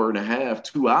 hour and a half,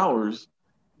 2 hours,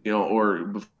 you know, or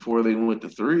before they went to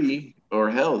 3, or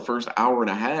hell, the first hour and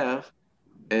a half,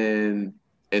 and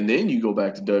then you go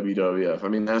back to WWF. I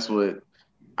mean, that's what,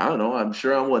 I don't know. I'm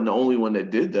sure I wasn't the only one that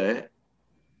did that.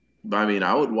 But I mean,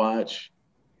 I would watch,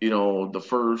 you know, the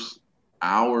first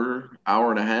hour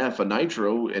and a half of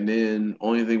Nitro, and then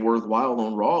only thing worthwhile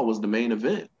on Raw was the main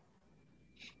event.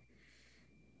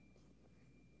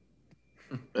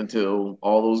 Until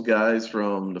all those guys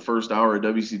from the first hour of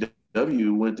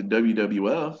WCW went to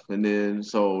WWF, and then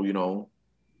so, you know,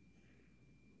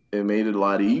 it made it a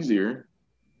lot easier.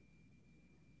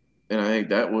 And I think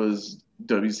that was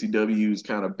WCW's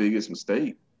kind of biggest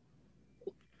mistake.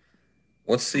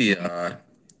 What's the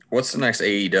next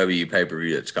AEW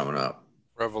pay-per-view that's coming up?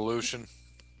 Revolution.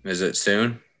 Is it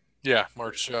soon? Yeah,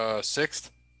 March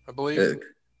 6th, I believe.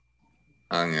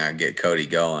 I'm gonna get Cody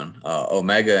going.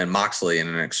 Omega and Moxley in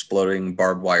an exploding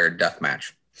barbed wire death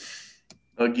match.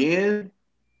 Again.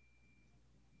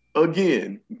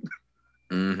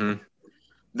 Mm-hmm.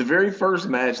 The very first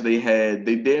match they had,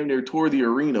 they damn near tore the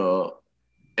arena up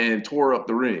and tore up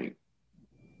the ring.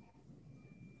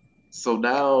 So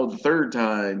now the third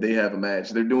time they have a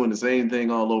match, they're doing the same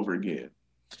thing all over again.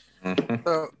 Mm-hmm.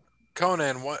 So,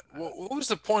 Conan, what was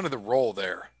the point of the roll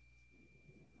there?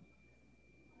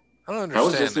 I don't understand.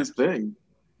 That was just his thing.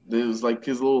 It was like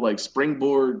his little like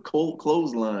springboard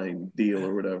clothesline deal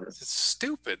or whatever. It's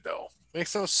stupid though.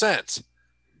 Makes no sense.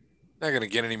 Not gonna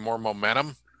get any more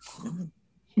momentum.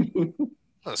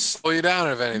 I'll slow you down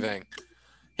if anything.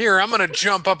 Here, I'm gonna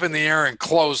jump up in the air and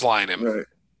clothesline him. Right.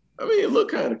 I mean, it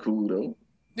looked kind of cool though.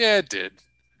 Yeah, it did.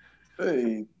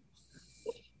 Hey.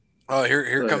 Oh,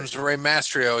 here comes Rey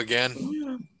Mysterio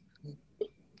again.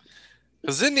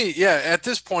 Because didn't he? Yeah, at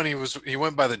this point he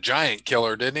went by the Giant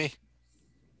Killer, didn't he?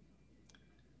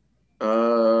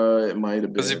 It might have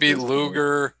been. Because he beat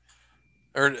Luger,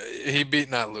 or he beat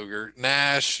not Luger,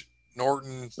 Nash,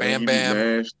 Norton, Bam Bam.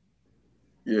 Nash.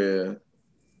 Yeah.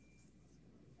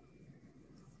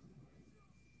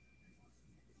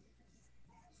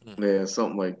 Yeah,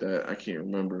 something like that. I can't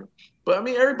remember. But I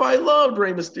mean, everybody loved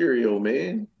Rey Mysterio,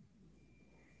 man.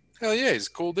 Hell yeah, he's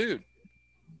a cool dude.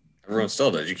 Everyone still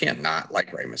does. You can't not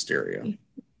like Rey Mysterio.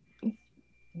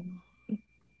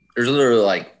 There's literally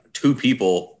like 2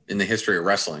 people in the history of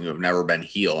wrestling who have never been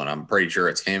heel, and I'm pretty sure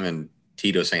it's him and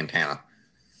Tito Santana.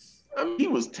 I mean, he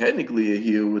was technically a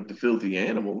heel with the Filthy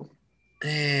Animal.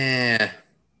 I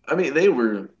mean, they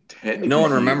were technically. No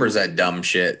one remembers that dumb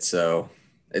shit, so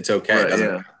it's okay.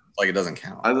 Right, it doesn't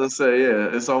count. I was gonna say,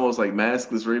 yeah, it's almost like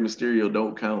maskless Rey Mysterio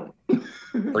don't count.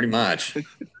 Pretty much.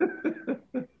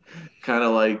 Kind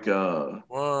of like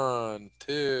 1,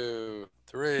 2,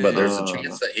 3. But there's a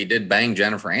chance that he did bang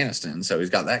Jennifer Aniston, so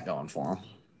he's got that going for him.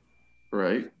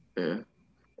 Right. Yeah.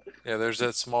 Yeah, there's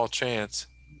that small chance.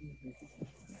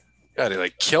 God, he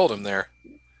like killed him there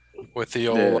with the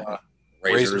old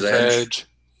Razor's Edge.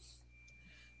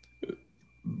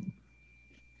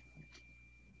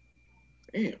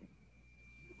 Damn.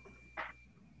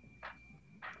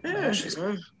 Yeah,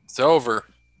 it's over.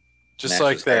 Just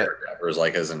like that. Covers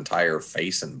like his entire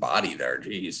face and body there.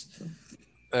 Jeez.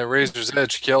 That razor's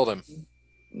edge killed him.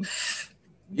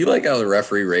 You like how the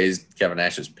referee raised Kevin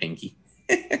Nash's pinky?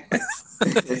 That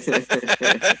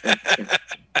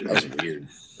was weird.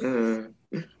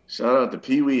 Shout out to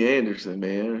Pee Wee Anderson,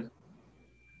 man.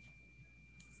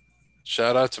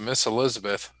 Shout out to Miss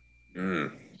Elizabeth.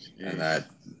 And that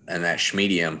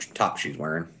schmedium top she's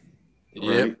wearing.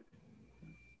 Yep. Right?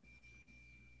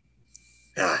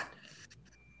 God.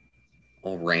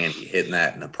 Old Randy hitting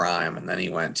that in the prime, and then he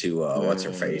went to what's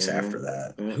her face after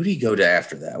that? Who did he go to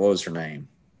after that? What was her name?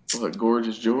 What,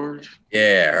 Gorgeous George?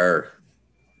 Yeah, her.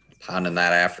 Pounding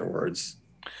that afterwards.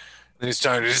 And he's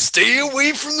trying to stay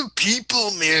away from the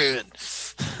people, man.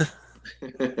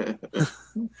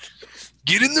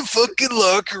 Get in the fucking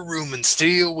locker room and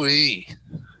stay away.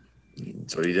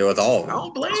 That's what he did with all of I them.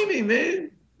 don't blame him,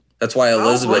 man. That's why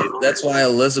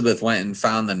Elizabeth went and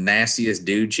found the nastiest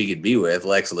dude she could be with,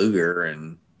 Lex Luger,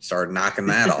 and started knocking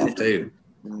that off too.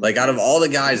 Like out of all the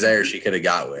guys there she could have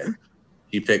got with,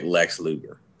 she picked Lex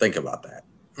Luger. Think about that.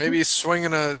 Maybe he's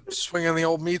swinging the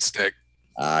old meat stick.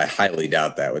 I highly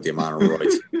doubt that with the amount of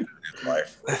roids in his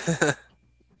life.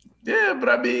 Yeah, but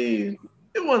I mean,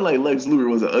 it wasn't like Lex Luger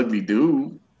was an ugly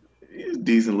dude. He was a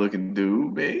decent looking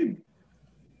dude, man.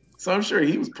 So I'm sure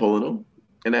he was pulling them.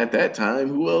 And at that time,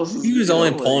 who else? He was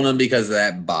only pulling them because of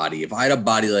that body. If I had a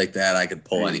body like that, I could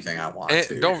pull anything I want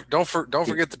to. Don't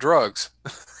forget the drugs.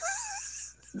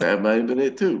 That might have been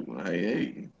it too.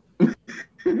 Hey.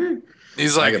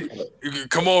 He's like,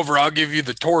 come over, I'll give you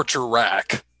the torture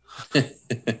rack.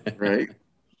 Right.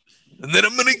 And then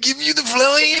I'm going to give you the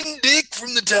flying dick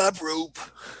from the top rope.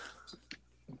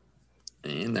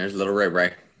 And there's little Ray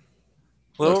Ray.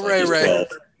 Little Looks like Ray he's Ray. 12.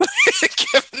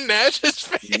 Kevin Nash's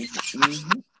face.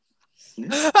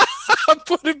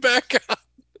 Put it back on.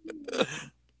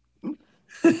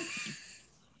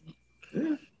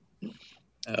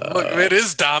 Look, it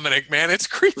is Dominic, man. It's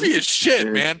creepy as shit,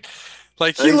 man.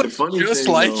 Like, he looks just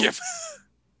like him.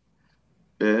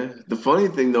 Yeah. The funny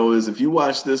thing though is if you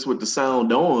watch this with the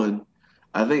sound on,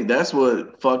 I think that's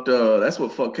what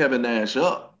fucked Kevin Nash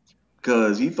up.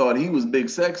 Because he thought he was big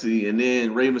sexy, and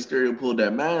then Rey Mysterio pulled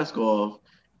that mask off,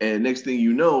 and next thing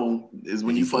you know is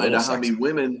when you find out how many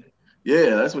women,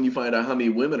 that's when you find out how many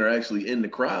women are actually in the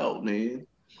crowd, man.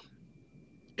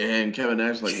 And Kevin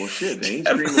Nash like, well, shit, they ain't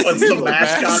screaming. What's the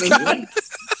mask on?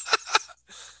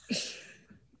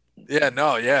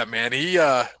 Yeah, man. He,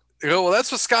 well,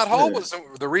 that's what Scott Hall was.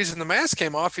 The reason the mask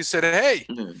came off, he said, hey,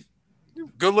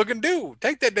 good looking dude,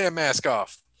 take that damn mask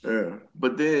off. Yeah,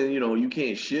 but then, you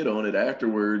can't shit on it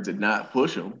afterwards and not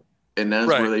push them. And that's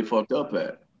where they fucked up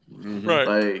at. Mm-hmm. Right.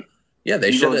 Like, yeah,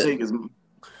 they should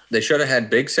have had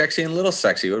Big Sexy and Little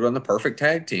Sexy. It would have been the perfect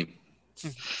tag team.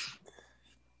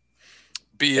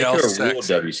 BL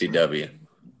Sexy. WCW.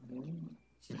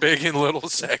 Big and Little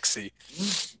Sexy.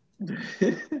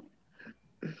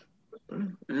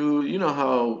 You know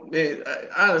how, man,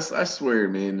 I swear,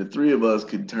 man, the three of us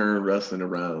could turn wrestling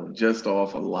around just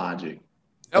off of logic.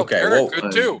 Okay, Eric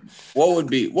could too. What would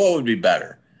be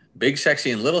better? Big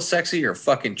Sexy and Little Sexy or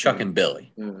fucking Chuck and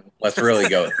Billy? Let's really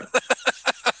go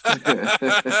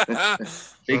there.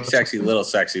 Big Sexy, Little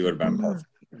Sexy would have been perfect.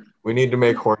 We need to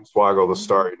make Hornswoggle the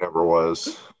star he never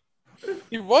was.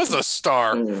 He was a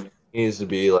star. He needs to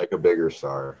be like a bigger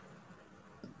star.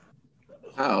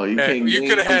 How? You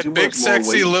could have had Big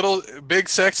Sexy, Little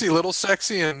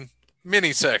Sexy, and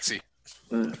Mini Sexy.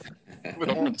 With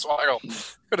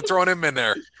Hornswoggle. Could have thrown him in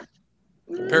there.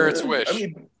 Parents' wish. I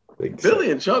mean,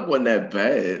 Billy and Chuck wasn't that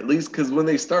bad, at least because when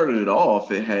they started it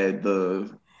off, it had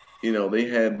they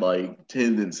had like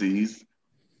tendencies.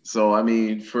 So I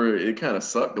mean, it kind of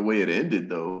sucked the way it ended,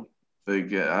 though. Like,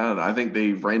 I don't know. I think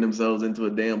they ran themselves into a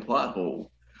damn plot hole,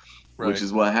 which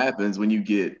is what happens when you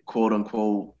get quote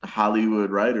unquote Hollywood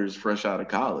writers fresh out of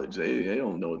college. They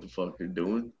don't know what the fuck they're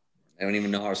doing. They don't even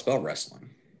know how to spell wrestling.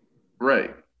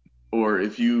 Right. Or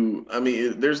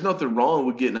there's nothing wrong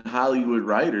with getting Hollywood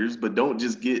writers, but don't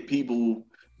just get people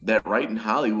that write in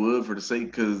Hollywood for the sake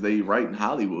because they write in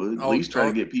Hollywood. At least try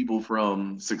to get people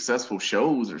from successful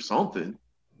shows or something.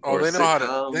 Oh,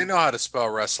 they know how to spell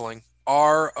wrestling.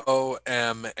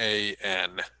 ROMAN.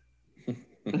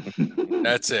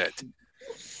 That's it.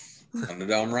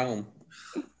 Thunderdome Rome.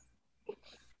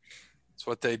 That's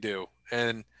what they do.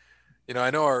 And I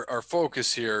know our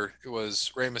focus here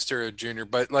was Rey Mysterio Jr.,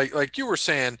 but like you were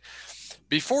saying,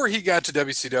 before he got to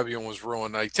WCW and was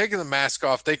ruined, like taking the mask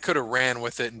off, they could have ran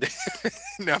with it. And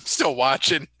I'm still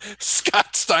watching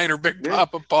Scott Steiner, Big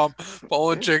Papa Pump,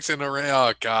 pulling chicks in the ring.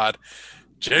 Oh God,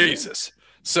 Jesus.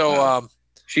 So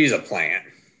she's a plant.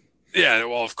 Yeah,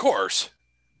 well, of course.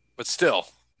 but still.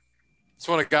 It's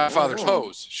one of Godfather's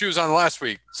hoes. She was on last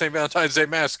week, St. Valentine's Day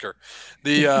Massacre.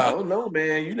 I don't know,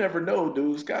 man. You never know,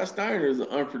 dude. Scott Steiner is an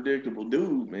unpredictable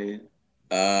dude, man.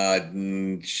 There's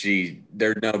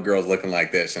no girls looking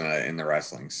like this in the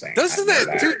wrestling scene. Doesn't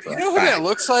that, dude? You know who that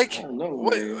looks like? I don't know,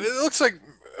 It looks like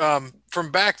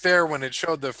from back there when it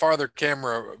showed the farther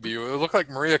camera view. It looked like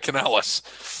Maria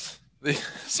Kanellis.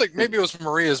 It's like maybe it was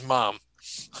Maria's mom.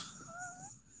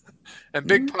 And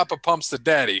Big Papa Pump's the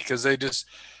daddy because they just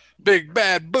big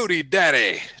bad booty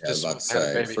daddy. I was about to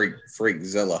say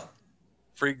Freakzilla.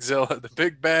 Freakzilla, the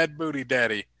big bad booty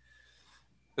daddy.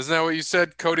 Isn't that what you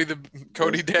said, Cody?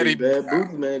 Cody daddy. Big bad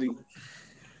booty daddy.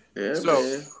 Yeah,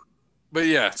 man. But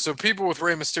yeah, so people with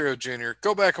Rey Mysterio Jr.,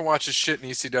 go back and watch his shit in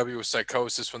ECW with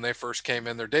Psychosis when they first came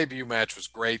in. Their debut match was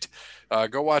great.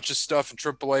 Go watch his stuff in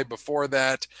AAA before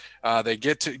that. They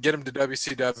get him to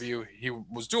WCW. He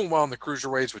was doing well in the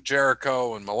cruiserweights with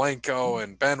Jericho and Malenko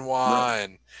and Benoit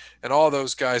and all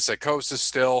those guys. Psychosis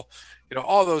still,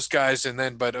 all those guys. And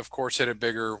then, but of course, hit it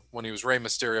bigger when he was Rey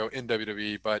Mysterio in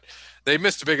WWE. But they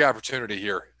missed a big opportunity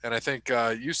here. And I think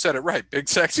you said it right. Big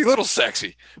sexy, little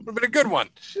sexy. Would have been a good one.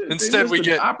 Shit, Instead, we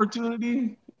get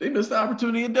opportunity. They missed the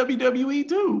opportunity in WWE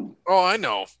too. Oh, I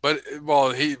know, but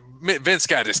Vince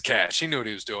got his cash. He knew what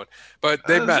he was doing. But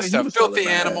they messed up. Filthy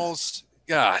Animals,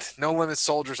 God, No Limit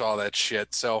Soldiers, all that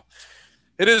shit. So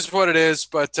it is what it is.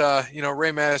 But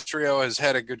Rey Mysterio has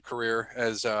had a good career,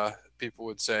 as people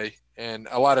would say, and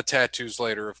a lot of tattoos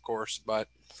later, of course. But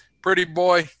pretty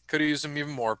boy, could have used him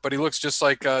even more. But he looks just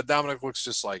like Dominic looks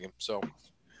just like him. So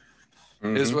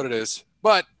it is what it is.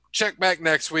 But check back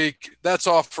next week. That's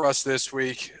all for us this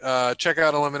week. Check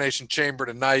out Elimination Chamber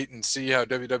tonight and see how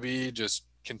WWE just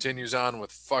continues on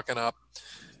with fucking up.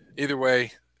 Either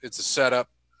way, it's a setup.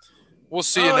 We'll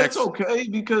see you next. It's okay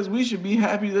because we should be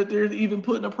happy that they're even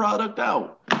putting a product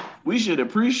out. We should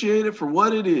appreciate it for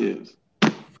what it is.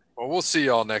 Well, we'll see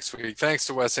y'all next week. Thanks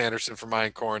to Wes Anderson for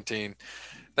Mind Quarantine.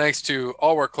 Thanks to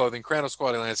All Work Clothing, Crandall's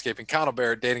Quality Landscaping, Connell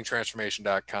Barrett,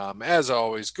 DatingTransformation.com. As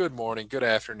always, good morning, good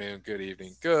afternoon, good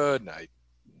evening, good night.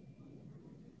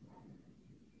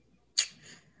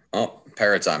 Oh,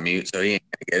 Parrot's on mute, so he ain't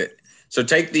going to get it. So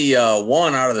take the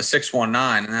 1 out of the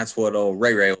 619, and that's what old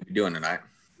Ray will be doing tonight.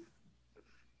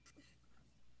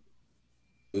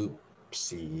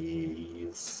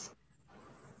 Oopsies.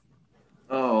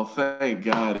 Oh, thank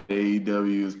God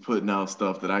AEW is putting out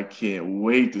stuff that I can't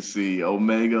wait to see.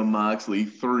 Omega Moxley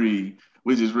 3,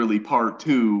 which is really part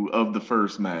 2 of the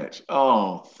first match.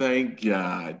 Oh, thank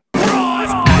God.